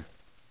mother.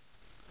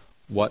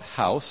 What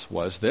house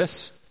was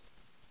this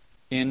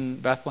in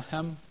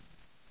Bethlehem?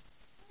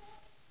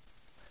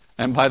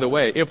 And by the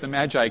way, if the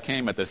Magi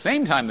came at the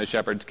same time the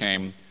shepherds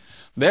came,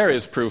 there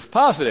is proof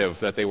positive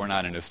that they were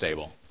not in a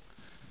stable.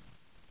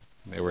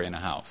 They were in a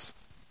house.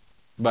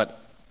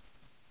 But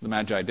the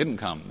Magi didn't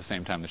come the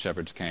same time the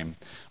shepherds came.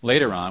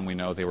 Later on, we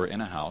know they were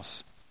in a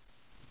house.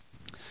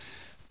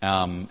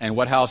 And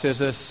what house is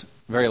this?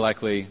 Very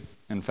likely,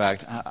 in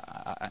fact,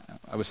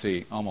 I would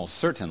say almost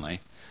certainly,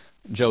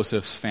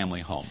 Joseph's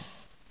family home.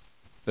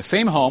 The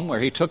same home where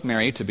he took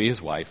Mary to be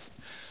his wife.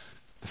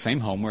 The same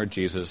home where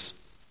Jesus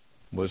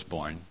was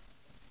born.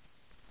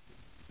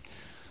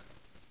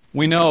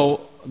 We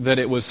know that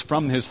it was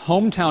from his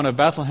hometown of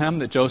Bethlehem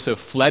that Joseph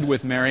fled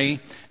with Mary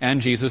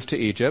and Jesus to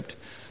Egypt.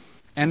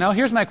 And now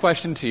here's my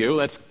question to you.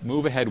 Let's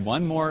move ahead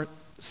one more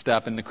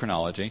step in the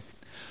chronology.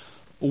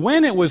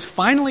 When it was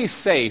finally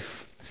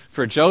safe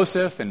for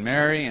Joseph and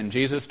Mary and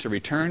Jesus to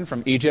return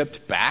from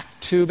Egypt back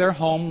to their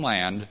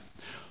homeland,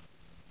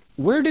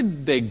 where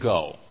did they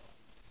go?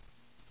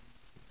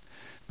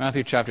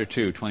 Matthew chapter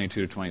 2,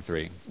 22 to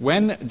 23.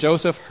 When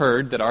Joseph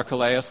heard that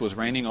Archelaus was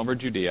reigning over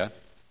Judea,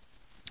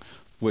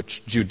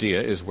 which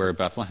Judea is where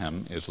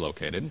Bethlehem is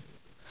located,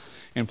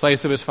 in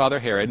place of his father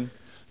Herod,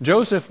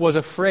 Joseph was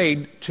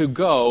afraid to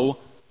go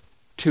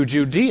to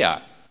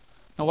Judea.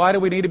 Now, why do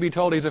we need to be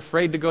told he's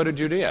afraid to go to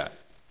Judea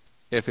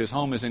if his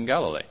home is in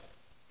Galilee?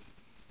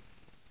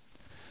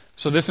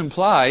 So this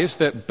implies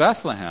that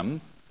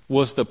Bethlehem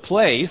was the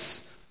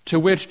place to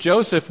which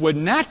Joseph would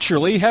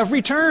naturally have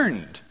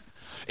returned.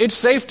 It's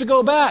safe to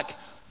go back.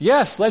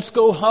 Yes, let's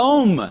go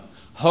home.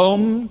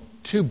 Home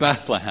to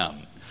Bethlehem.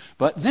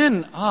 But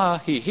then,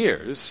 he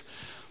hears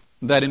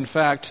that in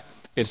fact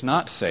it's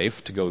not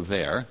safe to go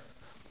there.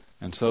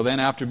 And so then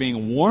after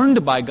being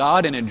warned by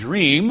God in a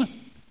dream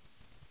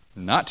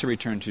not to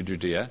return to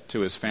Judea,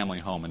 to his family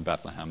home in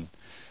Bethlehem,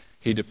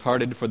 he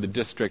departed for the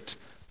district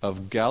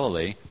of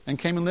Galilee and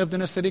came and lived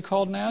in a city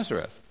called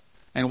Nazareth.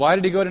 And why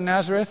did he go to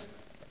Nazareth?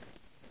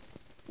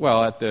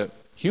 Well, at the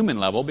human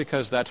level,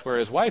 because that's where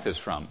his wife is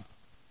from.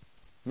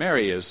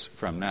 Mary is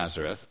from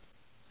Nazareth.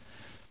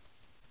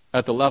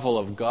 At the level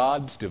of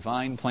God's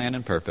divine plan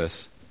and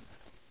purpose,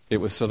 it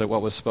was so that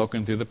what was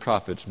spoken through the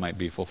prophets might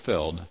be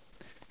fulfilled.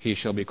 He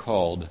shall be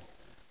called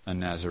a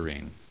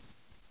Nazarene.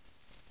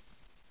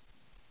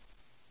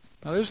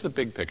 Now there's the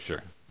big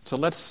picture. So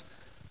let's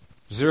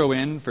zero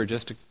in for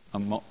just a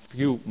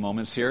few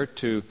moments here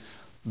to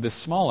the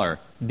smaller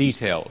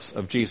details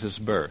of Jesus'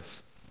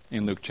 birth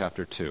in Luke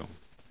chapter 2.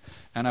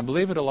 And I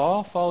believe it'll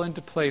all fall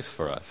into place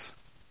for us.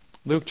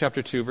 Luke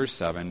chapter 2, verse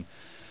 7.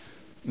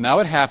 Now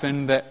it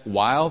happened that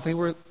while they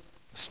were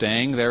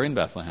staying there in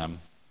Bethlehem,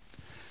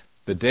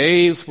 the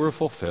days were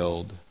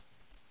fulfilled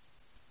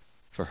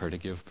for her to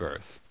give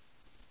birth.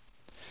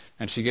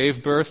 And she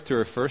gave birth to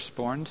her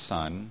firstborn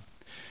son,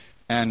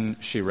 and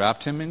she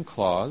wrapped him in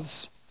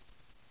cloths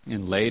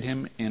and laid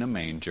him in a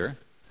manger,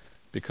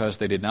 because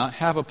they did not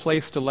have a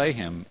place to lay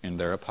him in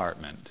their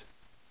apartment.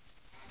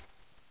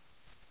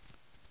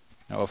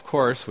 Now, of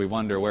course, we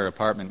wonder where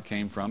apartment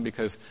came from,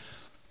 because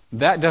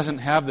that doesn't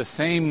have the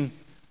same,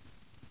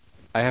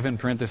 I have in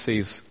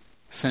parentheses,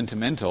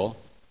 sentimental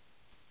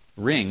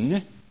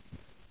ring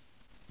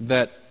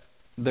that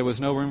there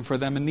was no room for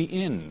them in the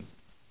inn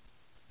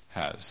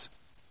has.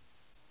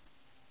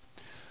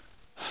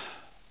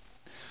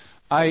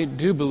 I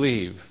do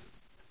believe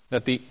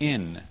that the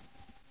inn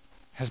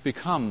has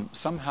become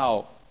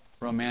somehow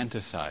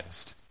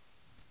romanticized.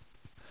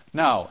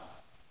 Now,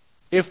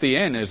 If the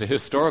inn is a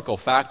historical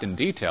fact and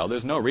detail,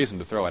 there's no reason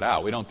to throw it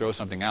out. We don't throw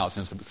something out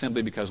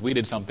simply because we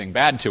did something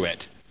bad to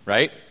it,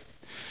 right?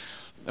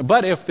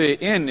 But if the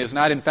inn is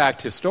not in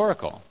fact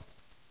historical,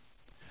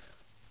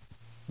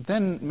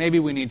 then maybe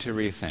we need to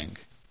rethink.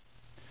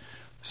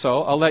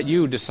 So I'll let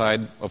you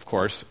decide. Of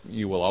course,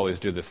 you will always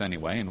do this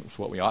anyway, and it's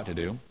what we ought to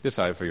do.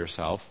 Decide for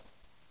yourself.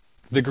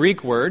 The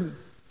Greek word,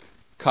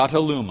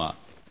 kataluma.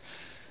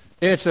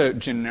 It's a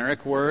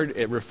generic word.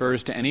 It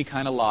refers to any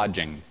kind of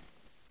lodging.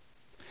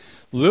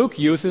 Luke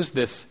uses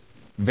this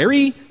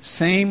very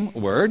same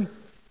word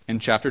in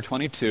chapter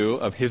 22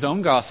 of his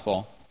own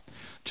gospel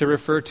to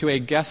refer to a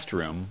guest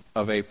room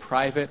of a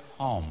private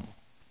home.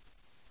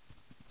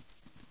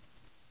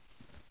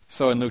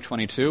 So in Luke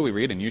 22 we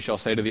read, "And you shall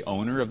say to the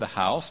owner of the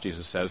house,"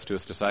 Jesus says to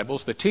his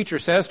disciples, "the teacher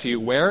says to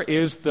you, where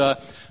is the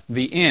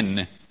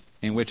inn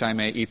in which I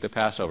may eat the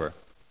Passover?"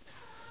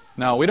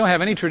 Now, we don't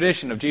have any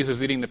tradition of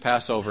Jesus eating the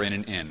Passover in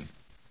an inn.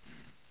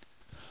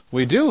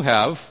 We do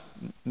have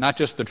not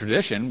just the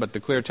tradition, but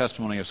the clear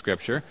testimony of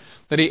Scripture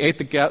that he ate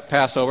the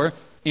Passover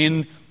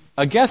in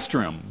a guest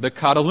room, the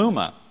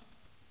kataluma.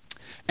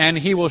 And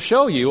he will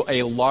show you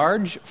a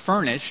large,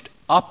 furnished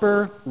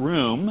upper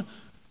room.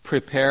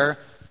 Prepare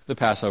the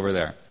Passover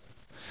there.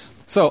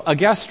 So a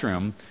guest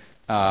room,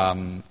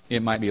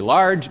 it might be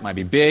large, it might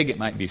be big, it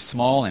might be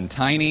small and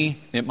tiny,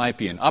 it might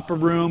be an upper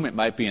room, it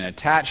might be an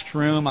attached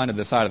room onto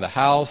the side of the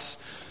house.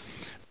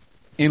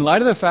 In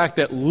light of the fact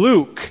that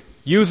Luke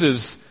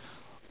uses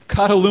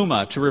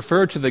kataluma to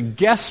refer to the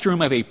guest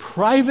room of a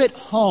private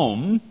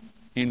home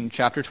in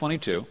chapter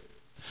 22,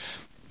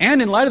 and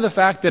in light of the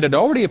fact that it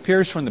already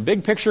appears from the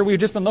big picture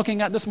we've just been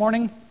looking at this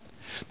morning,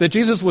 that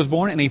Jesus was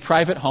born in a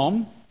private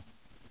home,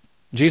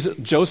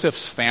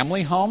 Joseph's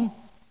family home,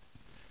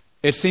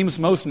 it seems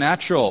most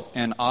natural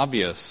and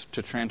obvious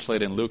to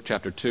translate in Luke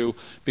chapter 2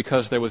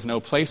 because there was no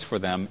place for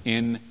them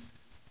in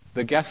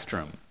the guest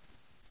room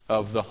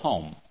of the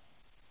home,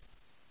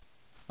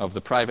 of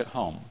the private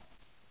home.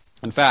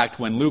 In fact,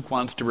 when Luke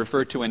wants to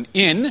refer to an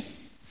inn,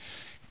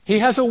 he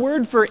has a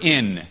word for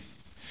inn.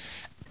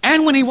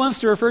 And when he wants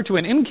to refer to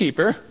an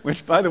innkeeper,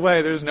 which, by the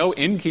way, there's no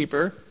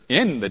innkeeper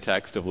in the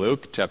text of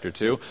Luke chapter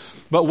 2,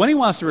 but when he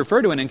wants to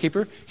refer to an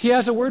innkeeper, he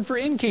has a word for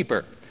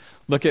innkeeper.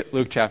 Look at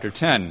Luke chapter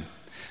 10.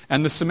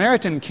 "And the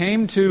Samaritan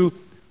came to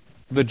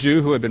the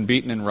Jew who had been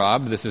beaten and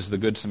robbed." This is the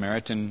Good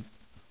Samaritan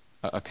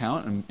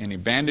account. "And he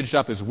bandaged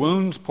up his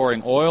wounds,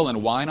 pouring oil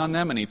and wine on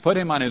them, and he put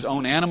him on his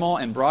own animal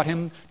and brought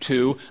him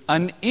to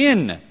an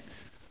inn."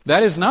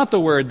 That is not the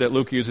word that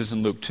Luke uses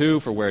in Luke 2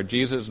 for where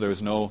Jesus, there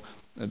was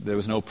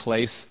no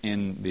place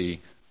in the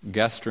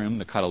guest room,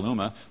 the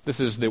kataluma.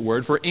 This is the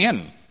word for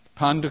inn,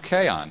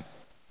 pandukeion.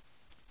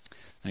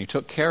 And he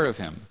took care of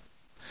him.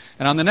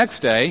 And on the next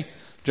day,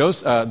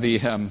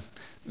 the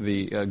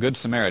Good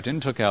Samaritan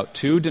took out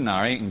 2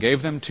 denarii and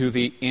gave them to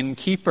the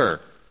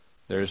innkeeper.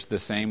 There's the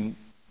same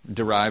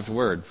derived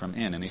word from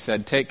inn. And he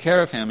said, "Take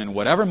care of him, and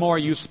whatever more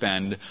you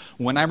spend,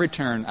 when I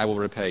return, I will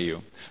repay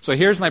you." So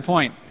here's my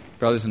point,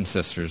 brothers and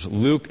sisters.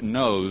 Luke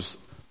knows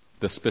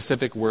the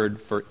specific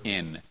word for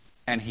inn,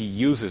 and he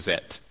uses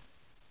it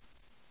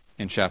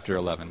in chapter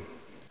 11.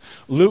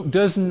 Luke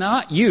does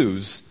not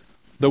use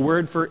the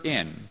word for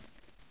inn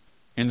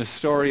in the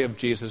story of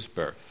Jesus'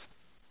 birth.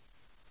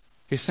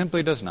 He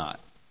simply does not.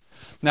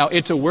 Now,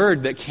 it's a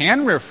word that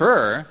can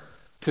refer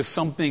to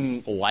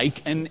something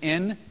like an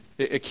inn.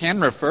 It can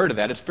refer to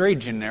that. It's very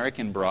generic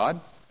and broad.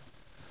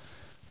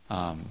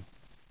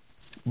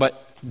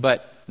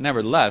 But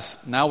nevertheless,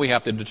 now we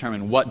have to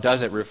determine what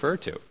does it refer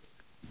to.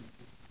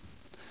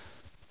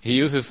 He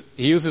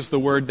uses the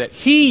word that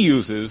he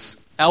uses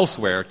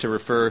elsewhere to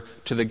refer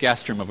to the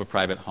guest room of a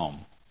private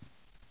home.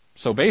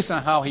 So based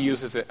on how he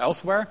uses it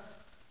elsewhere,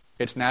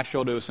 it's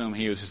natural to assume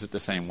he uses it the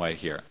same way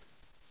here.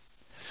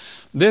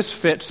 This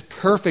fits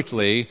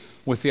perfectly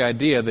with the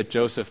idea that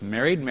Joseph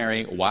married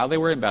Mary while they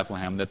were in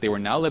Bethlehem, that they were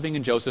now living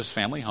in Joseph's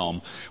family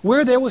home,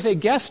 where there was a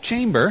guest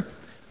chamber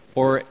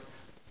or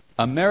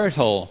a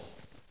marital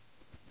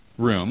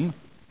room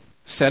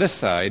set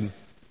aside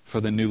for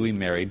the newly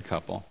married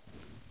couple.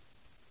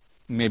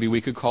 Maybe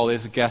we could call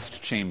his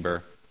guest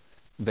chamber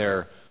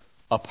their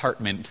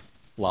apartment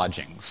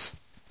lodgings.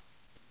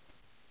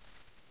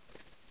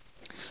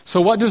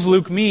 So what does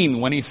Luke mean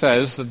when he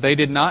says that they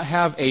did not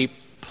have a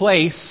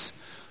place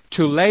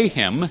to lay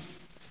him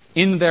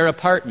in their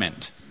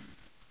apartment?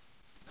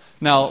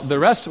 Now, the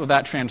rest of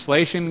that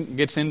translation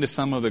gets into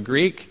some of the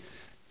Greek.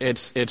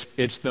 It's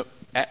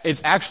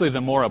actually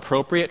the more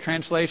appropriate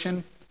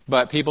translation,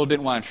 but people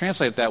didn't want to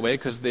translate it that way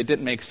because it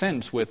didn't make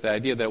sense with the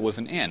idea that it was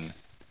an inn.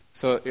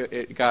 So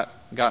it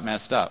got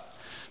messed up.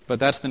 But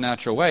that's the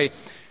natural way.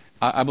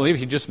 I believe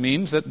he just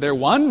means that their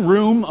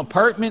one-room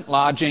apartment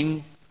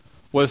lodging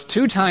was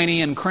too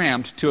tiny and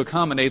cramped to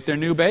accommodate their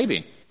new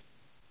baby.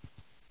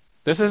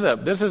 This is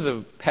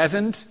a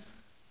peasant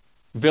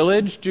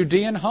village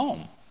Judean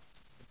home.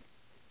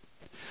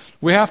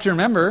 We have to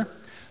remember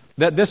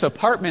that this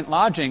apartment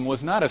lodging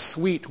was not a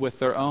suite with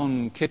their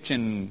own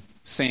kitchen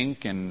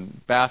sink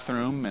and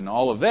bathroom and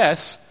all of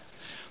this.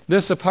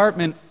 This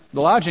apartment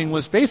the lodging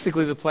was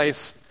basically the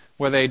place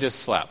where they just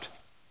slept.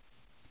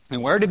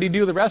 And where did he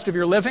do the rest of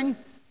your living?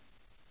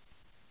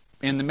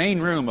 In the main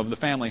room of the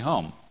family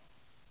home.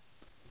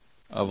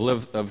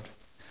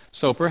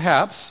 So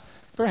perhaps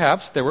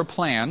there were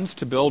plans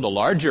to build a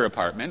larger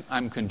apartment,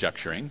 I'm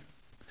conjecturing,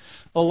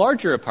 a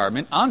larger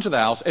apartment onto the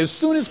house as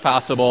soon as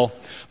possible,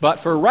 but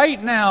for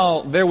right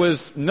now, there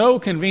was no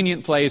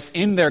convenient place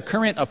in their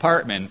current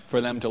apartment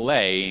for them to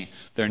lay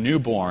their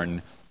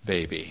newborn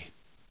baby.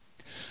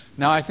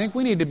 Now, I think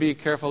we need to be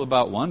careful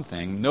about one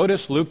thing.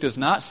 Notice Luke does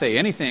not say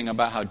anything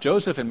about how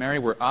Joseph and Mary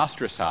were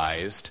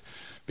ostracized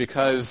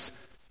because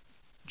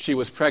she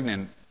was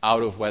pregnant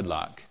out of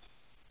wedlock.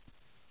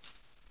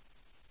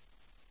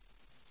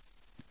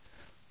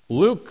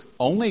 Luke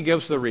only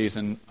gives the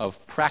reason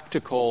of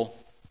practical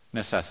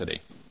necessity.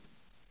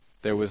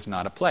 There was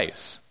not a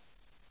place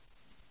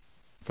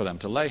for them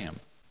to lay him.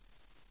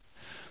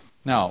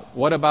 Now,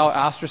 what about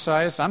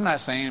ostracized? I'm not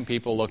saying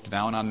people looked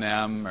down on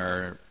them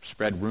or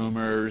spread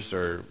rumors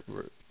or,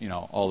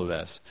 all of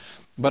this.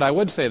 But I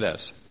would say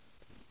this.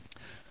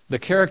 The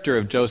character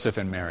of Joseph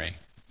and Mary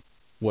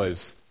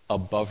was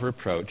above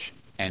reproach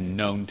and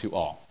known to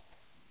all.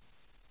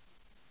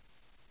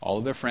 All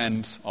of their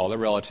friends, all their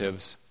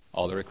relatives,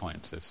 all their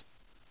acquaintances.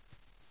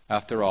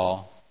 After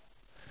all,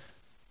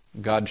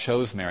 God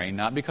chose Mary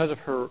not because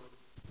of her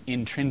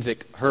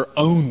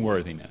own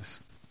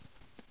worthiness,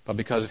 but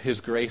because of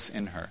his grace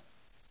in her,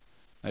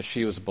 that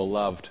she was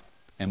beloved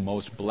and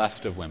most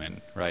blessed of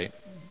women, right?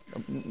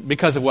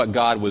 Because of what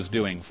God was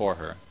doing for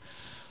her.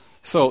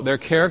 So their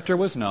character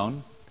was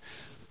known.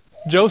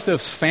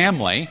 Joseph's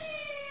family,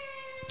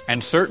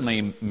 and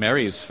certainly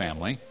Mary's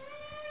family,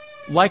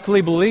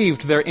 likely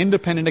believed their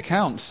independent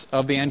accounts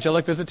of the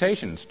angelic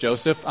visitations.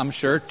 Joseph, I'm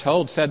sure,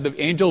 said the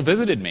angel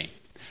visited me.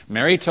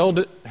 Mary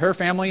told her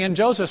family and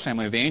Joseph's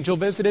family, the angel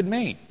visited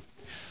me.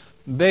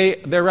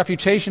 Their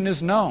reputation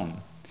is known.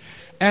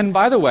 And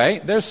by the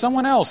way, there's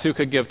someone else who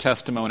could give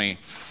testimony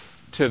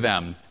to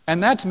them,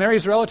 and that's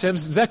Mary's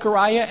relatives,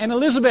 Zechariah and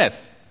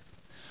Elizabeth.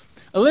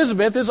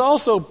 Elizabeth is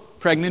also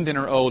pregnant in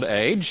her old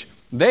age.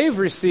 They've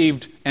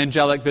received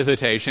angelic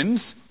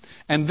visitations,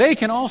 and they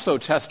can also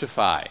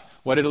testify.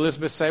 What did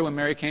Elizabeth say when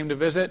Mary came to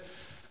visit?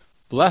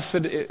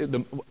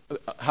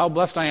 How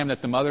blessed I am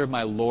that the mother of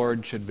my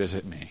Lord should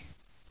visit me.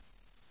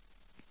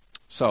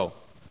 So,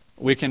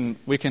 we can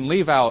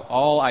leave out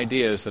all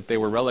ideas that they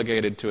were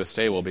relegated to a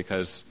stable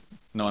because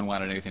no one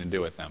wanted anything to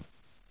do with them.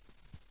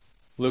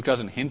 Luke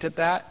doesn't hint at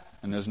that,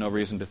 and there's no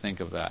reason to think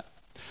of that.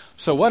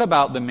 So what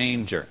about the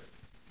manger?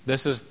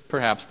 This is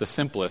perhaps the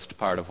simplest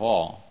part of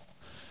all.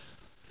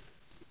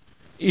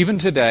 Even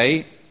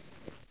today,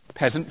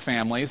 peasant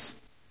families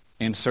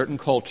in certain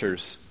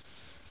cultures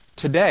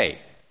today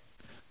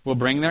will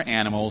bring their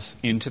animals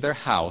into their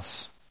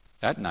house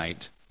at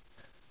night,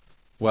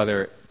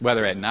 whether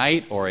at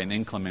night or in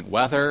inclement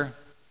weather.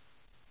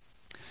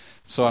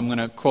 So I'm going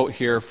to quote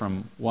here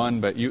from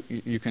one, but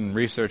you can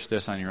research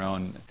this on your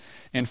own.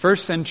 In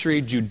first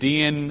century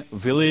Judean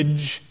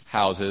village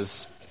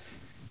houses,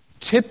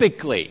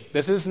 typically,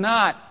 this is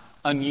not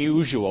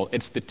unusual,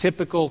 it's the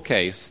typical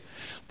case,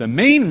 the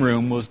main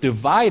room was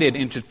divided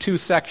into two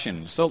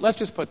sections. So let's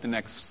just put the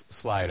next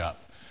slide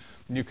up.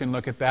 You can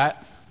look at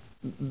that.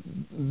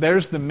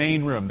 There's the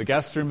main room. The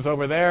guest room's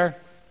over there,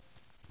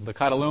 the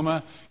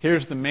Cataluma.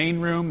 Here's the main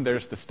room.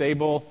 There's the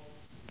stable.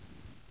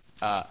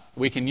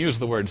 We can use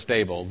the word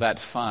stable.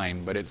 That's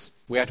fine, but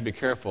we have to be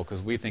careful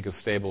because we think of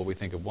stable, we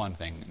think of one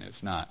thing, and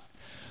it's not.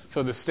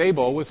 So the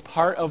stable was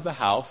part of the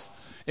house.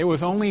 It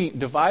was only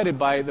divided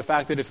by the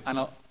fact that it's on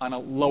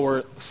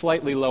a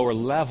slightly lower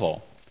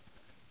level.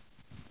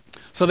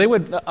 So they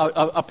would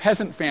a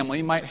peasant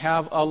family might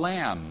have a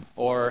lamb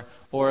or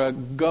a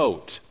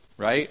goat,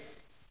 right,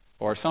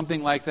 or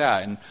something like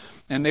that,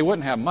 and they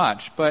wouldn't have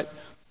much, but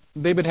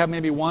they would have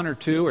maybe one or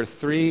two or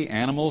three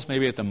animals,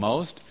 maybe at the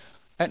most.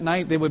 At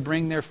night, they would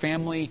bring their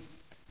family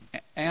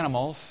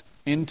animals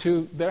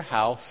into their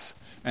house,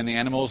 and the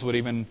animals would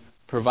even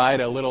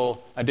provide a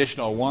little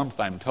additional warmth,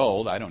 I'm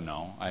told. I don't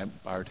know. I have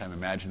a hard time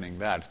imagining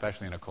that,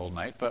 especially in a cold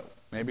night, but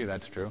maybe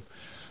that's true.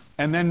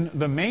 And then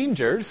the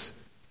mangers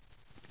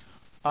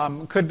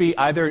could be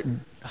either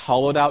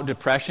hollowed-out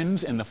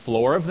depressions in the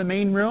floor of the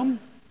main room,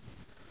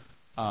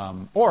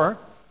 or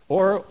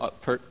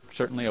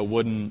certainly a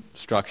wooden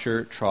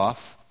structure,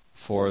 trough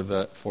for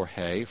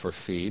hay, for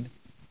feed.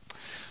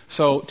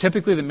 So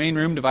typically the main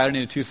room divided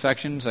into two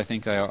sections. I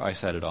think I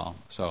said it all.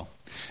 So,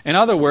 in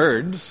other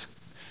words,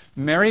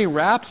 Mary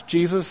wrapped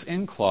Jesus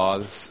in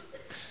cloths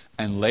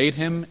and laid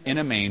him in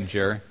a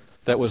manger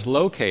that was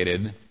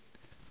located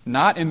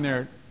not in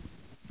their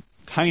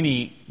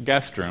tiny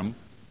guest room,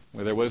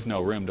 where there was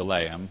no room to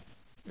lay him.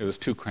 It was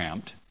too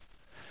cramped.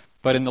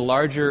 But in the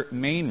larger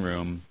main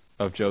room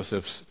of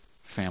Joseph's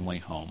family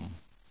home.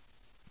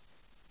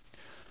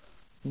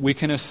 We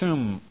can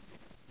assume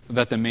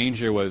that the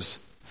manger was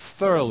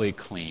thoroughly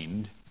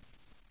cleaned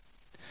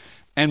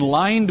and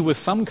lined with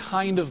some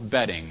kind of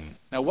bedding.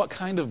 Now, what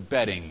kind of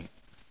bedding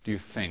do you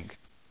think?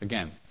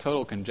 Again,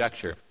 total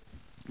conjecture.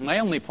 My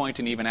only point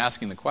in even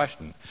asking the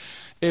question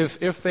is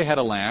if they had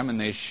a lamb and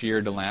they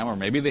sheared a lamb, or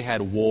maybe they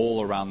had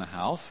wool around the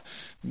house,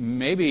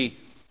 maybe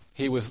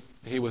he was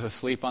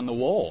asleep on the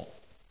wool.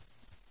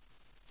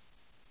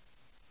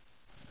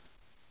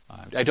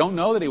 I don't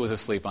know that he was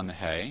asleep on the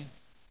hay.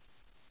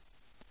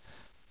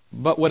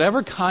 But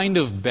whatever kind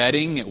of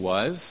bedding it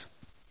was,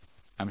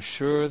 I'm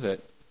sure that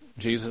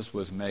Jesus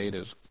was made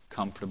as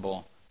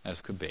comfortable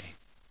as could be.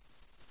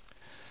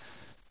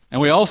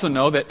 And we also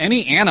know that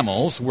any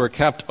animals were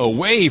kept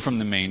away from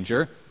the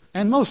manger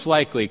and most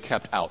likely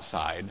kept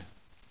outside.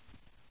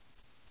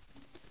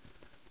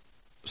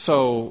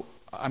 So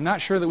I'm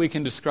not sure that we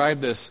can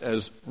describe this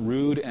as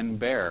rude and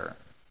bare.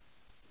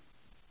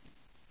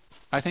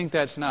 I think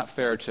that's not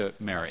fair to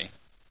Mary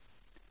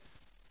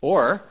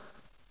or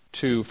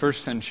to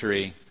first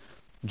century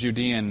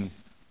Judean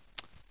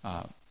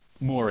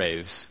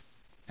mores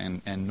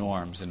and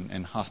norms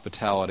and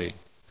hospitality.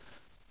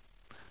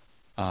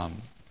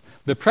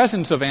 The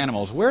presence of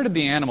animals. Where did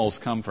the animals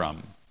come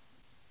from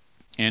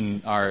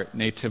in our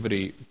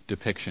nativity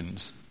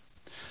depictions?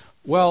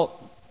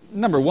 Well,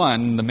 number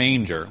one, the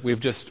manger.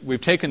 We've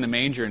taken the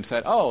manger and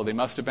said, oh, they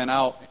must have been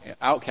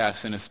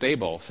outcasts in a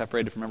stable,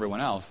 separated from everyone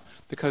else,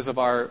 because of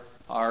our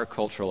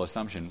cultural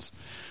assumptions.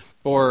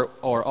 Or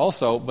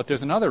also, but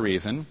there's another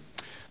reason,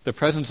 the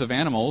presence of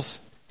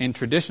animals in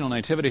traditional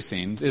nativity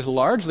scenes is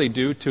largely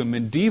due to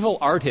medieval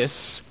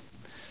artists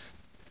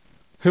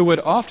who would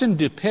often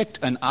depict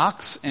an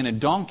ox and a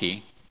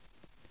donkey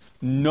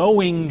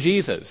knowing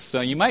Jesus. So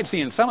you might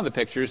see in some of the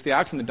pictures, the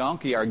ox and the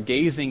donkey are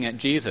gazing at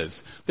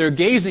Jesus. They're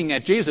gazing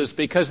at Jesus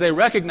because they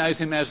recognize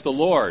him as the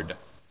Lord.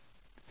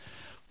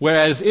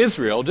 Whereas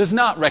Israel does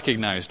not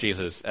recognize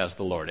Jesus as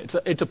the Lord.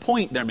 It's a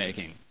point they're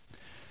making.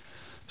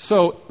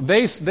 So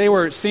they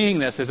were seeing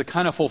this as a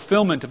kind of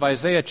fulfillment of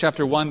Isaiah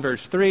chapter 1,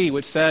 verse 3,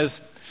 which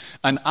says,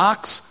 an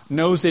ox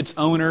knows its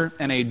owner,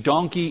 and a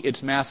donkey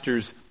its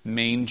master's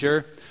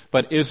manger,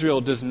 but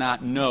Israel does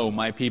not know,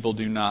 my people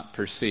do not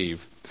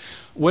perceive.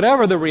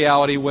 Whatever the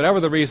reality, whatever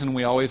the reason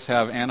we always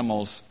have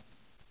animals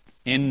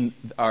in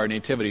our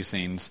nativity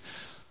scenes,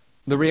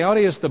 the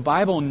reality is the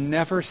Bible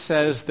never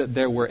says that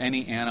there were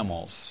any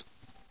animals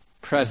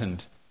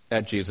present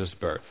at Jesus'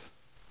 birth,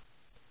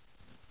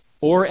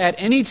 or at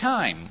any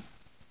time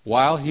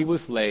while he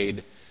was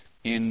laid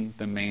in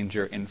the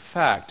manger. In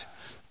fact,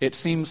 it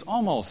seems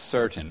almost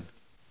certain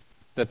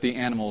that the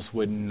animals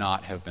would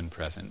not have been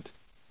present.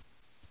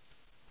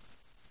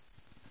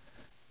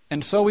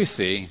 And so we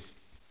see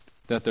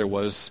that there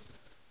was...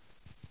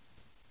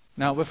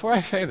 Now, before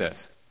I say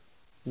this,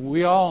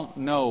 we all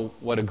know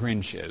what a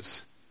Grinch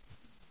is,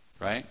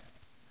 right?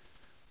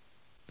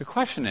 The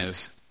question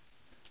is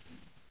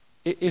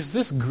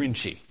this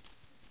Grinchy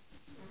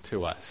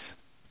to us?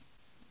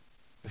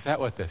 Is that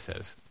what this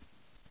is?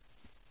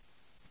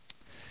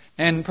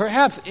 And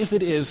perhaps if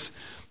it is,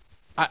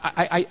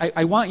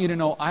 I want you to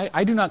know,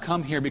 I do not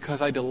come here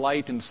because I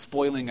delight in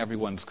spoiling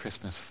everyone's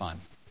Christmas fun.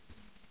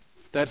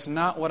 That's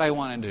not what I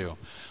want to do.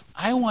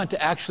 I want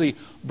to actually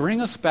bring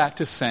us back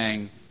to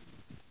saying,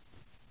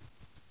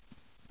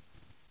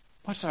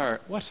 what's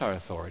our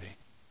authority?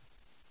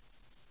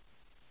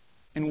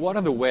 And what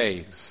are the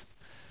ways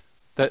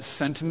that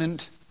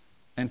sentiment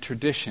and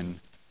tradition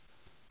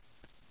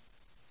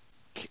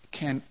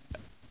can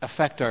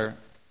affect our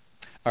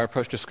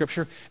approach to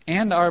Scripture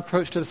and our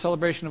approach to the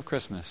celebration of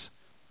Christmas?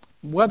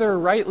 Whether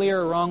rightly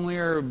or wrongly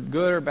or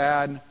good or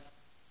bad,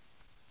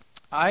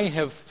 I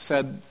have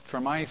said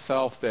for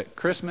myself that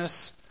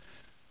Christmas,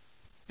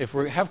 if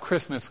we have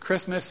Christmas,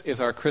 Christmas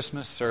is our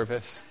Christmas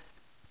service,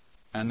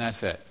 and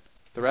that's it.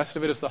 The rest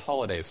of it is the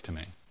holidays to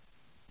me.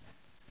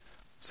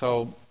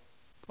 So,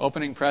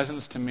 opening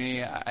presents to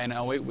me, I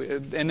know,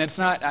 and that's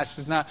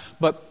not,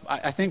 but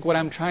I think what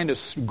I'm trying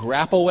to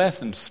grapple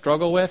with and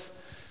struggle with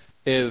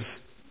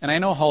is, and I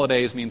know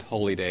holidays means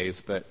holy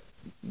days, but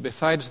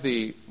besides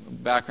the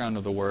background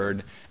of the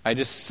word, I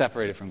just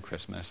separate it from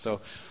Christmas.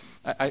 So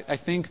I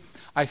think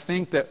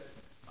that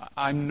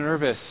I'm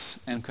nervous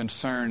and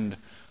concerned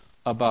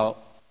about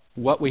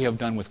what we have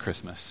done with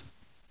Christmas.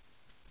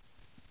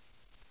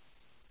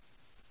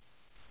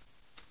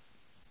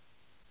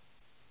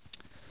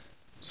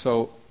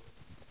 So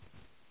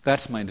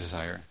that's my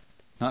desire,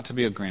 not to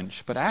be a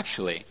Grinch. But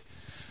actually,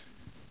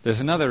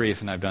 there's another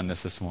reason I've done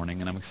this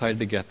morning, and I'm excited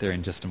to get there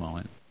in just a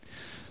moment.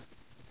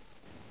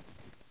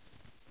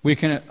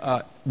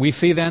 We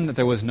see then that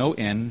there was no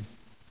inn,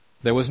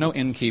 there was no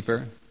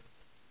innkeeper,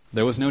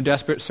 there was no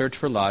desperate search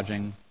for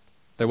lodging,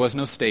 there was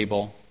no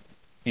stable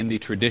in the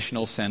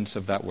traditional sense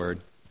of that word,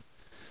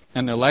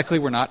 and there likely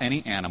were not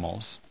any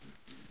animals.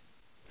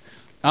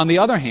 On the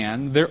other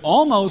hand, there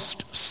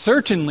almost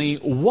certainly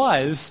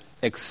was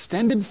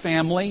extended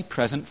family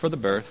present for the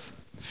birth,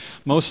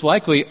 most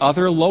likely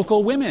other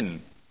local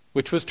women,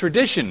 which was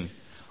tradition.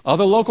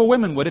 Other local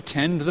women would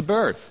attend the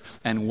birth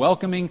and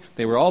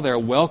they were all there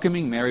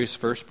welcoming Mary's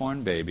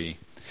firstborn baby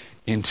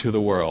into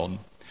the world.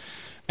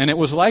 And it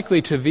was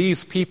likely to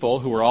these people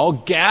who were all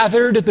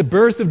gathered at the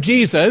birth of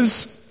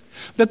Jesus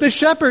that the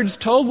shepherds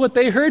told what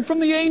they heard from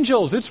the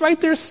angels. It's right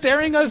there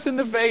staring us in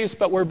the face,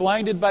 but we're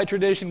blinded by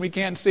tradition. We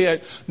can't see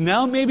it.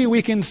 Now maybe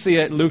we can see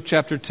it. Luke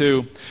chapter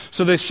 2.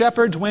 So the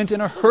shepherds went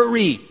in a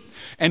hurry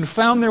and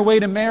found their way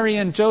to Mary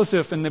and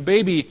Joseph and the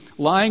baby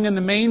lying in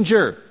the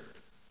manger.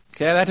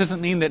 Okay, that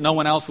doesn't mean that no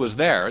one else was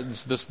there.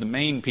 It's just the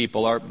main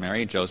people are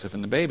Mary, Joseph,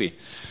 and the baby.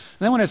 And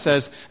then when it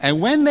says, and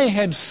when they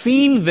had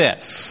seen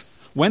this,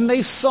 when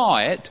they saw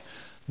it,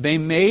 they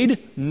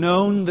made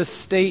known the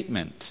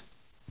statement.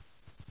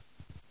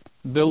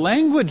 The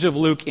language of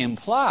Luke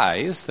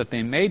implies that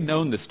they made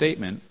known the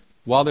statement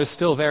while they're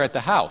still there at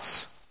the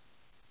house.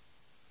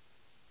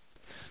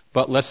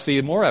 But let's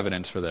see more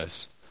evidence for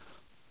this.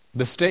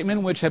 The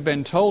statement which had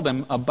been told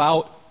them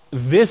about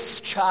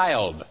this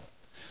child.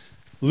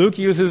 Luke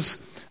uses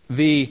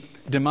the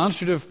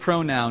demonstrative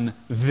pronoun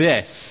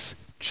this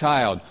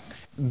child.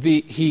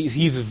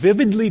 He's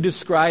vividly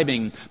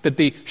describing that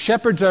the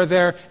shepherds are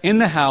there in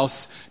the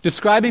house,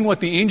 describing what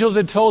the angels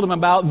had told them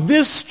about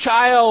this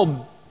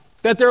child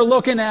that they're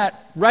looking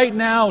at right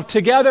now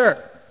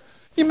together.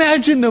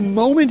 Imagine the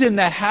moment in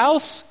that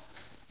house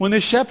when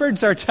the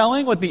shepherds are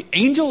telling what the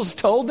angels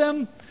told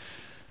them.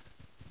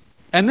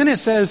 And then it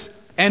says,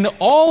 and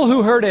all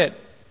who heard it,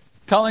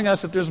 telling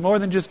us that there's more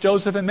than just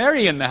Joseph and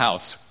Mary in the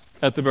house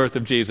at the birth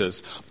of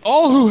Jesus.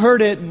 All who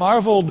heard it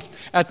marveled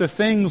at the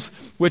things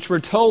which were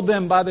told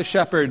them by the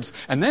shepherds.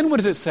 And then what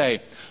does it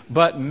say?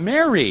 But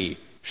Mary,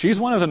 she's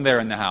one of them there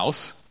in the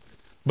house,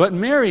 but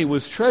Mary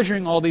was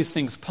treasuring all these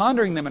things,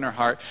 pondering them in her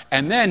heart.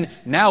 And then,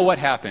 now what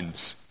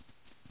happens?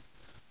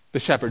 The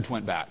shepherds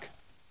went back,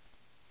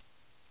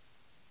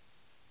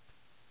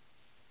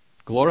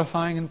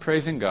 glorifying and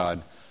praising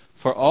God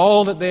for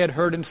all that they had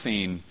heard and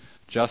seen,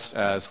 just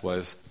as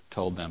was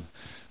told them.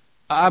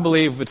 I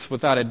believe it's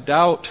without a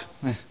doubt,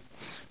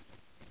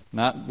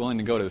 not willing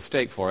to go to the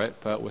stake for it,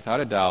 but without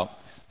a doubt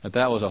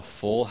that was a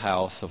full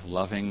house of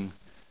loving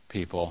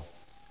people.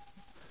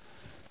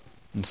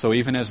 And so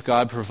even as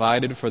God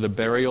provided for the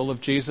burial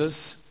of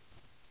Jesus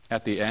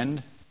at the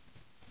end,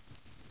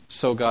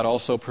 so God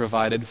also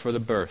provided for the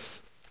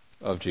birth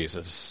of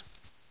Jesus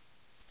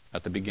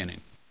at the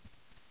beginning.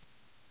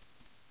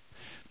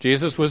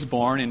 Jesus was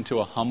born into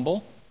a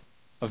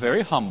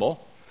very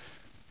humble,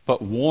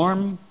 but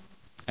warm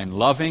and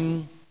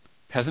loving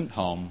peasant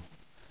home,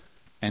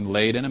 and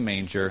laid in a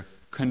manger,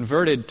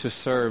 converted to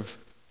serve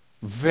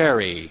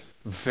very,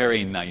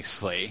 very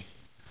nicely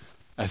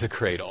as a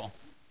cradle.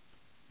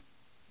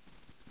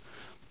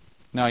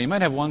 Now, you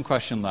might have one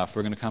question left.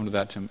 We're going to come to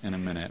that in a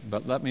minute,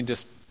 but let me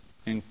just,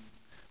 in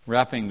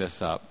wrapping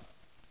this up.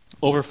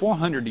 Over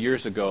 400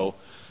 years ago,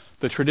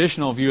 the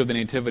traditional view of the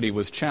Nativity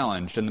was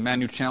challenged, and the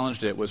man who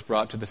challenged it was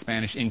brought to the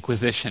Spanish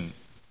Inquisition.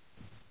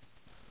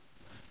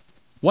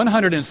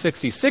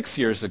 166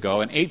 years ago,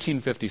 in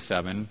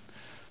 1857,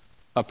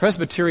 a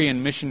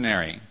Presbyterian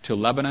missionary to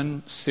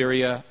Lebanon,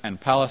 Syria, and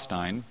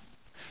Palestine,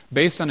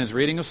 based on his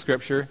reading of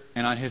Scripture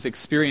and on his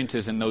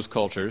experiences in those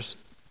cultures,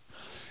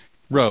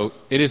 wrote,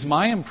 "It is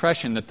my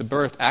impression that the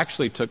birth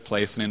actually took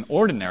place in an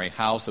ordinary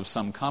house of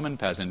some common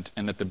peasant,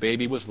 and that the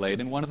baby was laid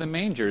in one of the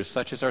mangers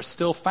such as are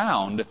still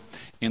found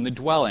in the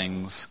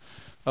dwellings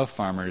of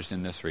farmers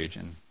in this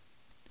region."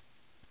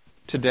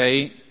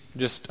 Today,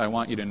 I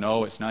want you to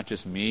know it's not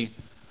just me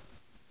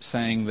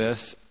saying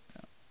this.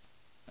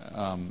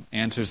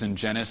 Answers in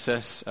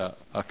Genesis,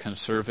 a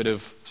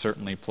conservative,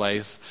 certainly,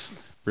 place.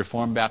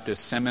 Reformed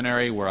Baptist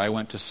Seminary, where I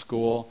went to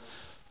school.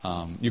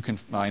 You can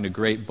find a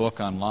great book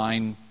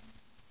online.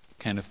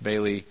 Kenneth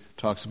Bailey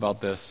talks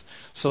about this.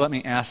 So let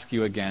me ask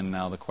you again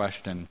now the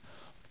question,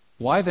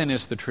 why then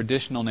is the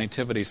traditional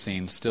nativity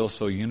scene still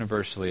so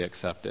universally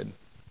accepted?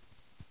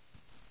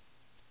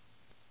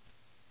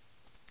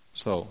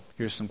 So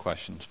here's some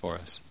questions for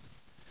us.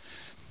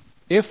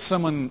 If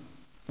someone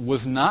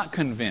was not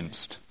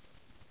convinced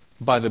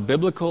by the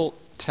biblical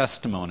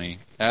testimony,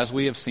 as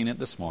we have seen it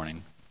this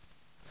morning,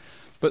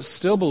 but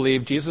still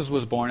believed Jesus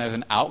was born as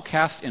an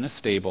outcast in a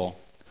stable,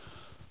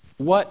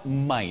 what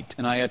might,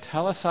 and I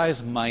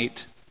italicize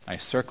might, I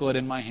circle it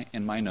in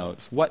my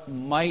notes, what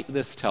might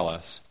this tell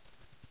us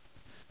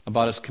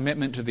about his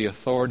commitment to the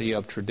authority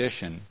of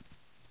tradition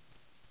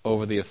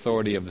over the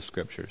authority of the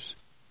Scriptures?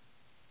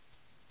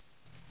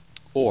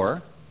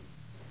 Or,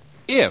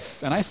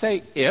 if, and I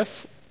say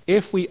if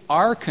we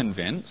are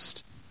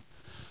convinced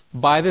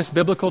by this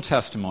biblical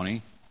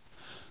testimony,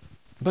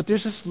 but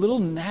there's this little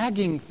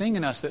nagging thing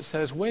in us that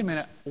says, wait a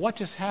minute, what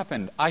just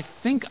happened? I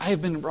think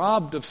I've been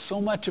robbed of so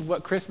much of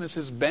what Christmas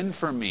has been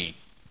for me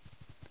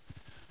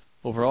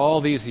over all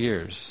these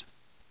years.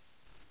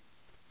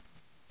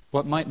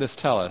 What might this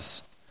tell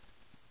us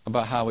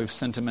about how we've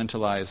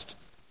sentimentalized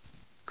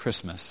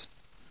Christmas,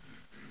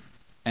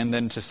 and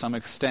then to some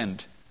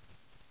extent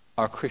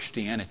our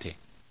Christianity?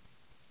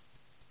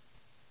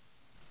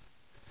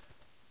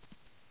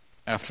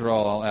 After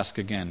all, I'll ask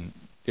again,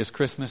 is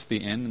Christmas the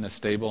inn and the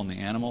stable and the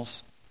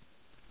animals?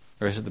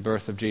 Or is it the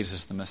birth of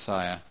Jesus, the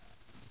Messiah?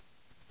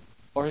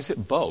 Or is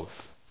it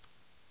both?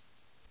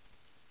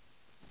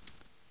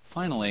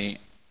 Finally,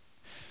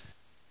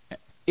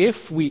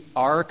 if we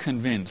are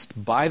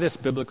convinced by this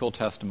biblical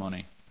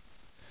testimony,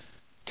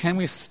 can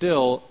we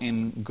still,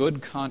 in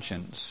good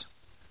conscience,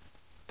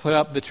 put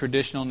up the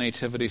traditional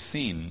nativity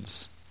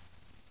scenes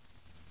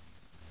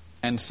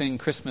and sing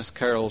Christmas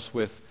carols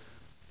with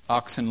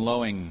oxen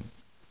lowing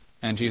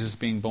and Jesus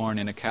being born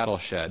in a cattle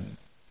shed?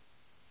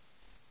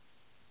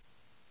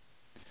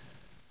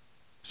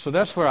 So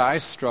that's where I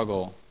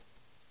struggle.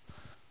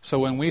 So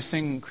when we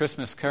sing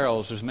Christmas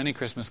carols, there's many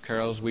Christmas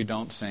carols we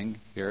don't sing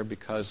here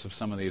because of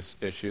some of these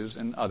issues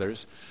and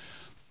others.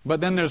 But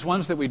then there's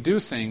ones that we do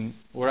sing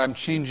where I'm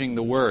changing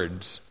the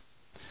words.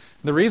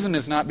 The reason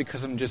is not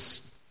because I'm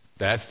just,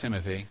 that's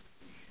Timothy,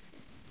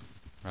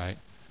 right?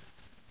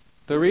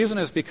 The reason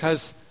is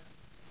because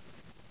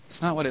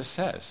it's not what it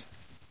says.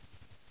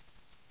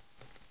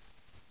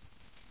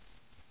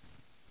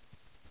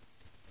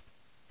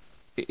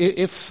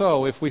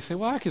 If we say,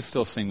 well, I can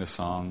still sing the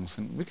songs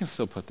and we can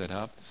still put that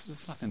up,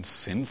 there's nothing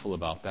sinful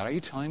about that. Are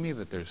you telling me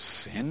that there's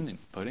sin in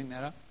putting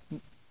that up?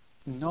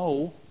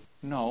 No.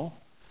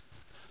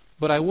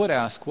 But I would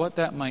ask what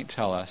that might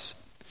tell us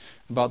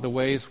about the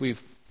ways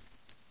we've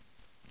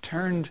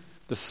turned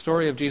the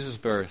story of Jesus'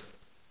 birth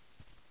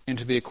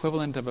into the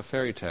equivalent of a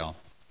fairy tale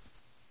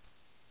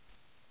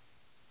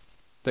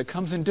that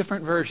comes in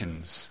different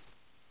versions.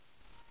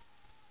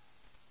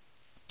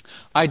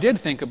 I did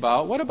think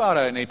about, what about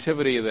a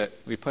nativity that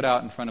we put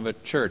out in front of a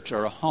church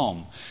or a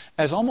home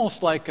as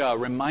almost like a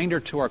reminder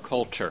to our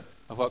culture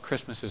of what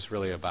Christmas is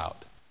really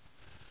about?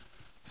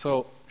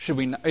 So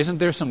isn't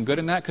there some good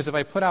in that? Because if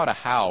I put out a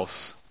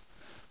house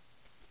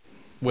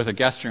with a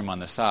guest room on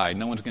the side,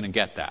 no one's going to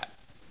get that,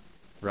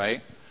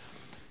 right?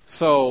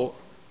 So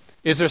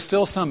is there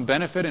still some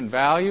benefit and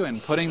value in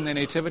putting the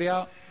nativity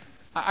out?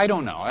 I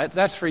don't know.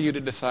 That's for you to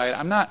decide.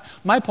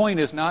 My point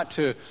is not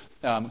to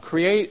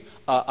create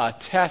a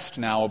test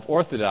now of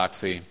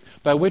orthodoxy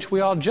by which we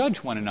all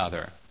judge one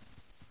another.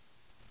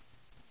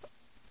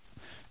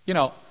 You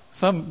know,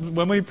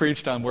 when we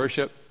preached on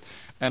worship,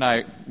 and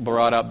I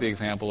brought up the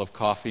example of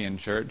coffee in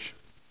church,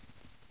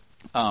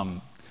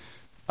 there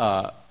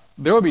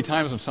would be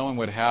times when someone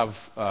would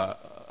have,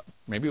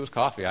 maybe it was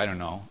coffee, I don't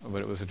know,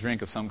 but it was a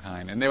drink of some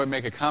kind, and they would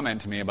make a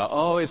comment to me about,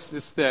 oh, it's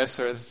this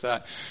or it's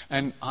that.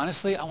 And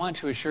honestly, I want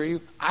to assure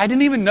you, I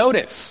didn't even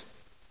notice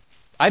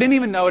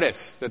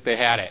that they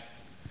had it.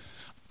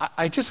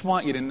 I just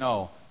want you to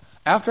know,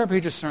 after I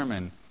preach a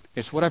sermon,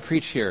 it's what I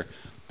preach here.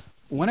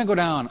 When I go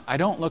down, I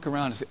don't look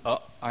around and say,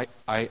 oh,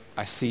 I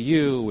see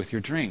you with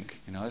your drink.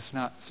 You know, it's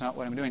not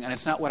what I'm doing, and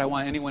it's not what I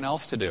want anyone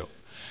else to do.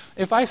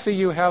 If I see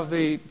you have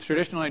the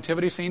traditional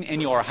nativity scene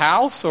in your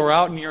house or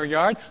out in your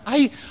yard,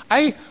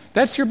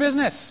 that's your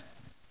business.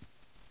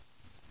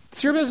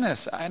 It's your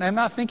business, and I'm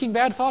not thinking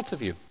bad thoughts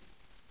of you.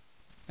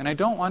 And I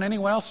don't want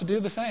anyone else to do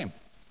the same.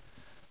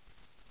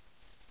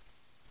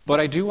 But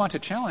I do want to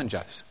challenge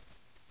us.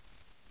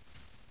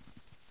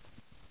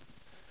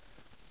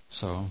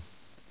 So,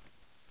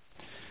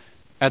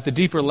 at the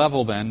deeper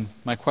level then,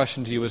 my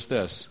question to you is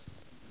this.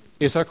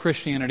 Is our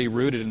Christianity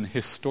rooted in the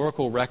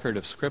historical record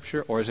of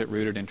Scripture, or is it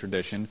rooted in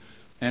tradition?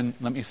 And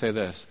let me say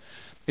this.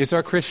 Is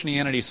our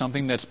Christianity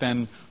something that's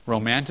been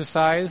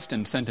romanticized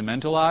and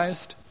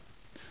sentimentalized?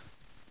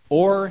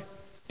 Or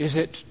is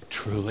it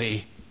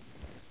truly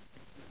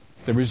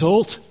the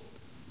result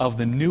of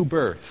the new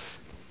birth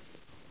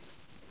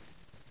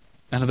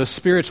and of the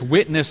Spirit's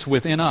witness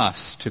within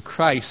us to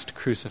Christ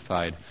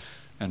crucified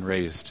and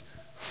raised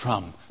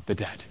from the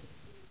dead?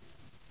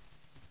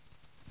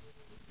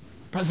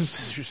 Brothers and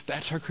sisters,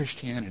 that's our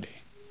Christianity.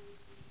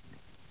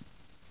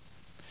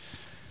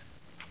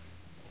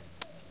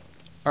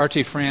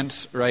 R.T.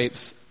 France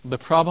writes, the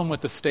problem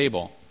with the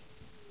stable,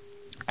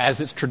 as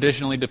it's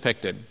traditionally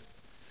depicted,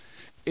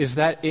 is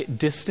that it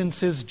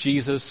distances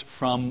Jesus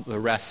from the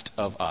rest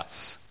of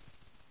us.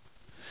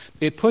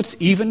 It puts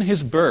even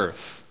his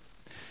birth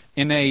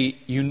in a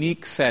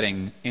unique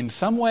setting, in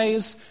some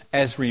ways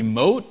as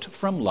remote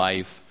from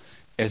life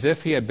as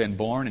if he had been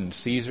born in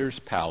Caesar's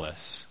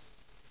palace.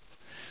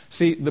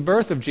 See, the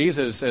birth of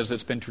Jesus, as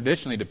it's been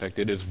traditionally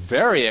depicted, is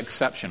very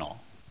exceptional.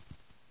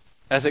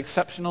 As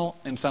exceptional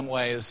in some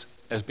ways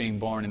as being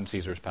born in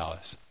Caesar's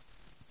palace.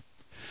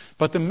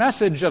 But the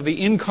message of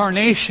the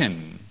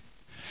incarnation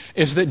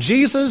is that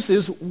Jesus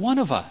is one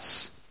of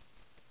us.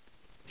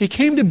 He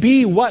came to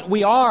be what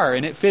we are,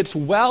 and it fits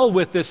well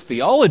with this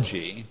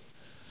theology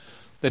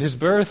that his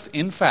birth,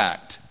 in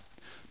fact,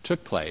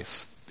 took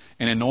place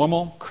in a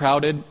normal,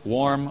 crowded,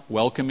 warm,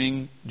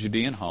 welcoming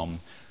Judean home,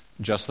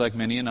 just like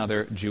many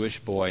another Jewish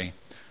boy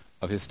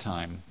of his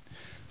time.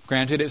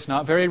 Granted, it's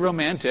not very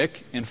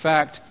romantic. In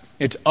fact,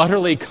 it's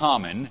utterly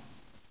common,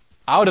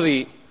 out of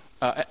the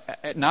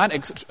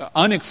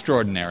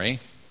unextraordinary,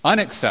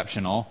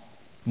 unexceptional,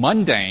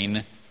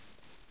 mundane.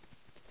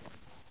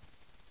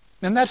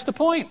 And that's the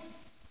point.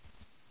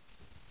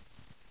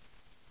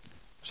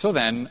 So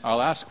then, our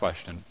last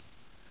question.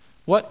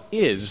 What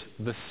is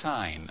the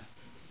sign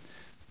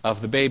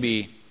of the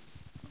baby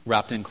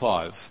wrapped in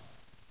cloths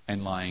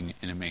and lying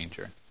in a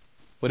manger?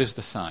 What is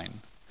the sign?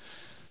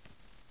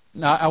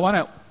 Now, I want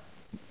to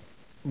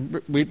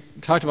we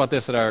talked about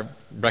this at our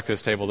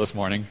breakfast table this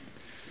morning.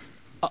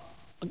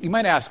 You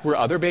might ask, were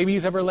other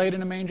babies ever laid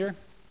in a manger?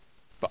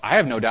 But I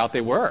have no doubt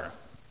they were.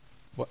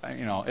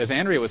 As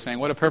Andrea was saying,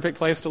 what a perfect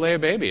place to lay a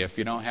baby if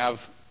you're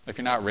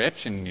not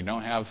rich and you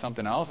don't have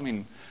something else. I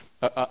mean,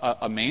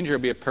 a manger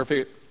would be a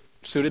perfect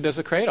suited as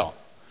a cradle.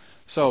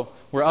 So,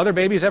 were other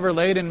babies ever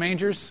laid in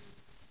mangers?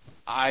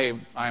 I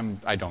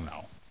don't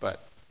know,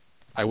 but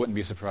I wouldn't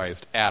be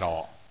surprised at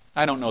all.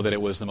 I don't know that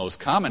it was the most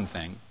common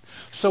thing.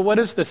 So, what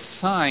is the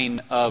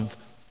sign of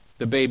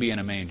the baby in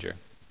a manger?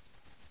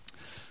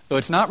 So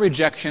it's not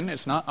rejection,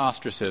 it's not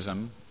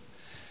ostracism.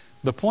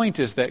 The point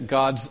is that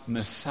God's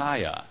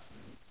Messiah,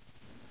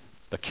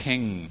 the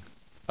King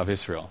of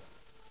Israel,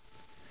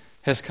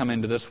 has come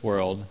into this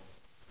world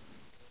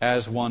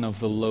as one of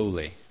the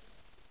lowly,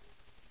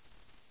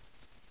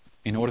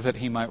 in order that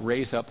he might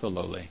raise up the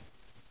lowly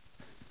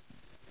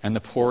and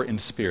the poor in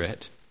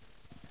spirit,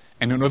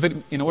 and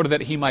in order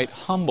that he might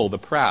humble the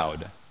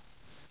proud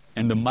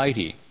and the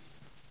mighty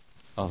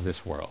of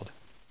this world.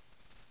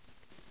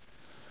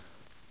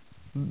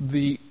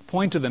 The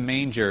point of the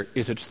manger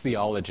is its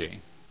theology.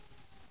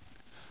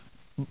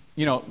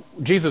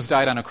 Jesus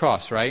died on a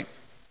cross, right?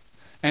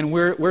 And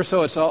it's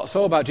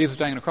so about Jesus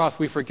dying on a cross,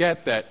 we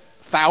forget that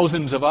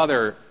thousands of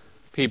other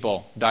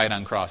people died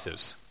on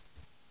crosses,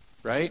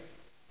 right?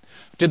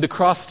 Did the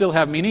cross still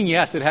have meaning?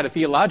 Yes, it had a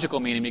theological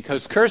meaning,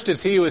 because cursed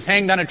is he who is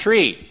hanged on a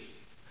tree.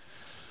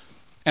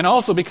 And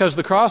also because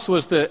the cross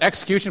was the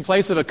execution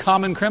place of a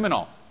common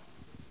criminal,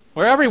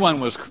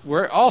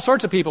 where all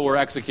sorts of people were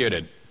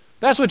executed.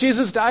 That's what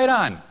Jesus died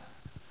on.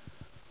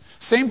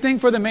 Same thing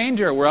for the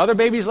manger. Were other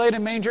babies laid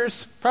in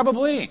mangers?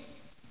 Probably.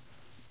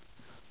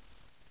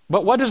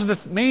 But what does the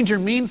manger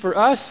mean for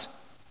us?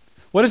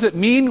 What does it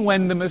mean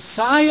when the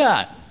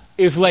Messiah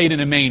is laid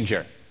in a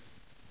manger?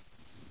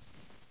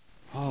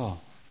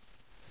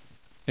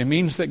 It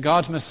means that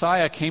God's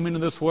Messiah came into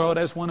this world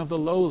as one of the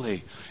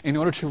lowly, in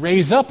order to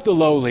raise up the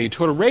lowly,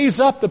 to raise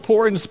up the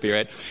poor in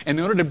spirit, and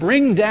in order to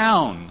bring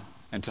down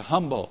and to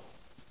humble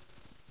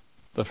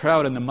the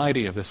proud and the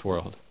mighty of this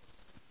world.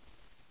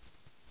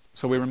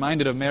 So we're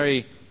reminded of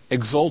Mary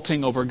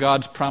exulting over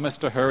God's promise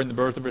to her in the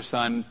birth of her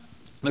son.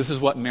 This is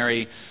what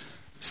Mary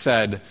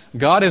said: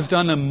 God has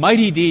done a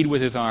mighty deed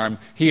with his arm.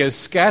 He has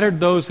scattered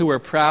those who are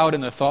proud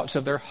in the thoughts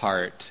of their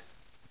heart.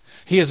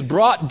 He has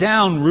brought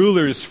down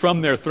rulers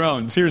from their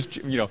thrones.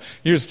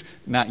 Here's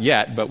not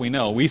yet, but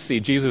we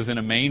see Jesus in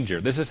a manger.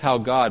 This is how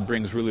God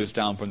brings rulers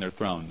down from their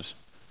thrones,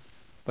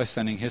 by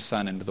sending his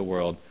son into the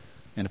world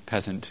in a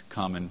peasant,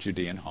 common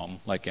Judean home,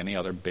 like any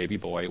other baby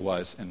boy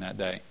was in that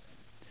day.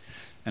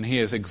 And he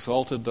has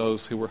exalted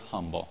those who were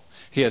humble.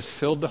 He has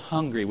filled the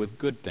hungry with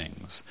good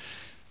things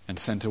and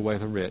sent away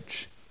the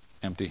rich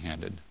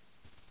empty-handed.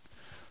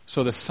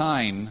 So the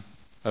sign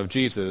of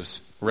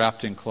Jesus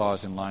wrapped in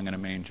cloths and lying in a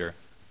manger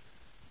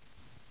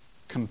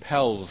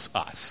compels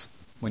us.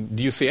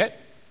 Do you see it?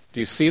 Do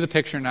you see the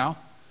picture now?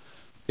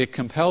 It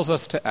compels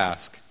us to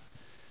ask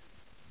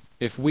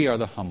if we are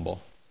the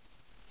humble,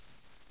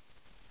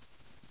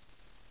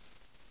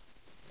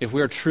 if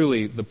we are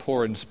truly the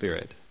poor in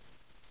spirit.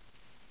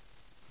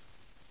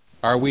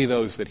 Are we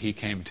those that he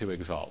came to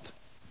exalt?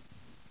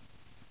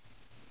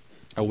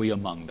 Are we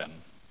among them?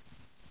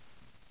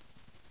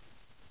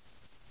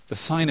 The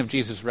sign of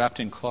Jesus wrapped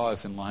in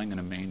cloths and lying in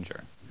a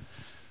manger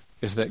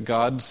is that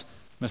God's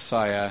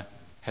Messiah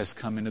has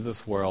come into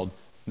this world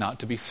not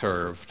to be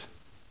served,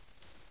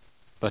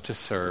 but to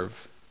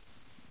serve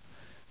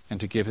and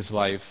to give his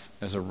life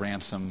as a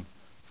ransom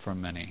for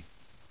many.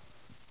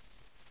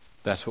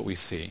 That's what we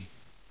see.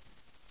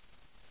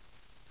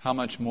 How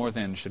much more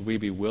then should we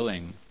be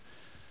willing,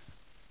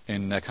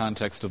 in the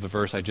context of the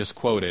verse I just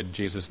quoted,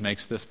 Jesus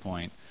makes this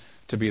point,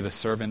 to be the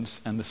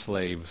servants and the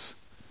slaves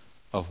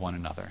of one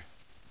another.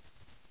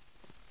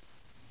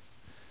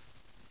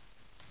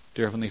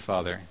 Dear Heavenly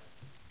Father,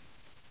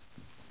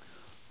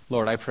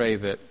 Lord, I pray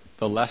that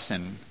the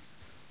lesson,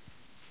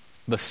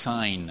 the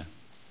sign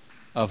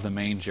of the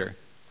manger,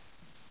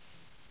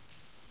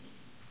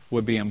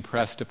 would be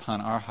impressed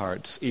upon our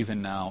hearts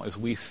even now as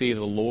we see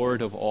the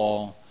Lord of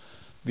all,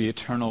 the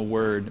eternal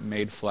Word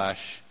made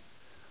flesh,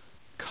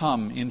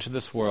 come into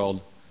this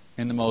world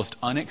in the most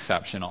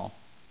unexceptional,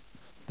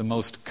 the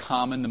most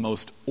common, the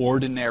most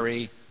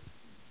ordinary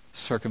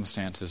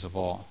circumstances of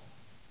all.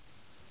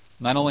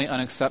 Not only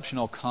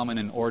unexceptional, common,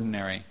 and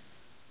ordinary,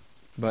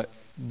 but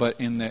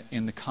in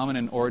the common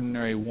and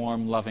ordinary,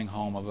 warm, loving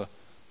home of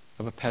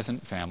a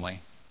peasant family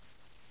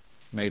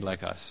made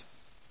like us.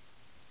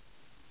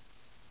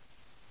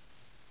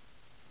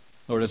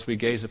 Lord, as we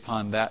gaze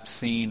upon that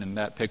scene and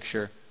that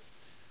picture,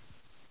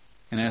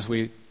 and as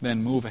we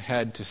then move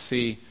ahead to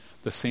see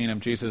the scene of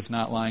Jesus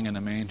not lying in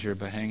the manger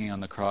but hanging on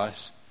the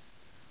cross,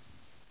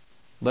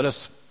 let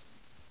us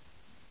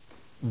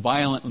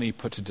violently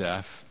put to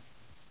death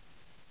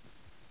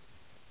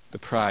the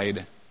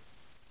pride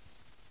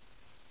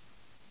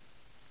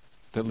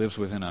that lives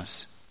within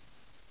us.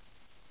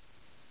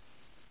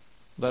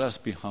 Let us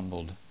be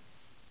humbled.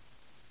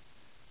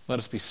 Let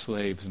us be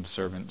slaves and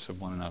servants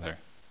of one another.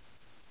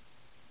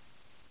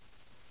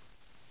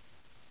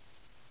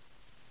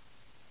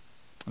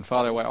 And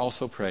Father, I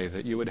also pray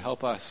that you would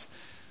help us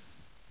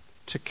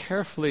to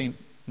carefully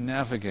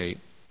navigate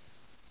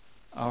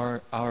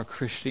our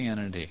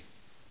Christianity,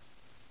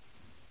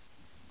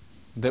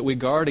 that we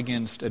guard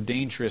against a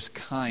dangerous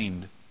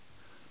kind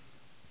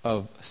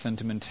of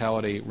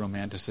sentimentality,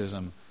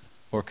 romanticism,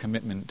 or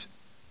commitment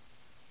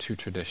to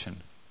tradition,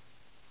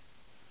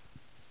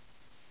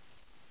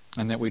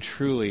 and that we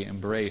truly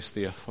embrace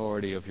the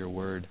authority of your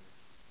word.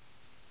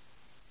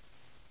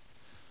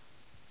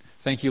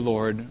 Thank you,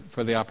 Lord,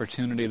 for the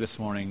opportunity this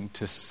morning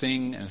to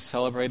sing and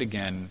celebrate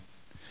again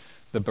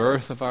the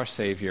birth of our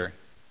Savior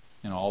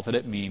and all that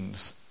it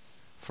means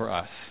for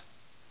us.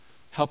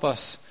 Help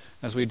us,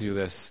 as we do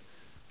this,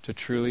 to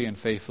truly and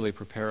faithfully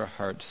prepare our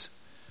hearts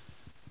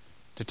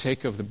to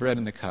take of the bread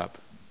and the cup,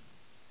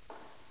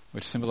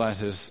 which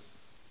symbolizes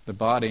the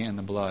body and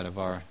the blood of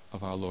our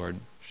Lord,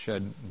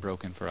 shed and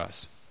broken for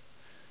us.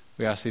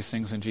 We ask these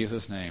things in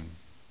Jesus' name.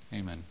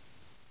 Amen.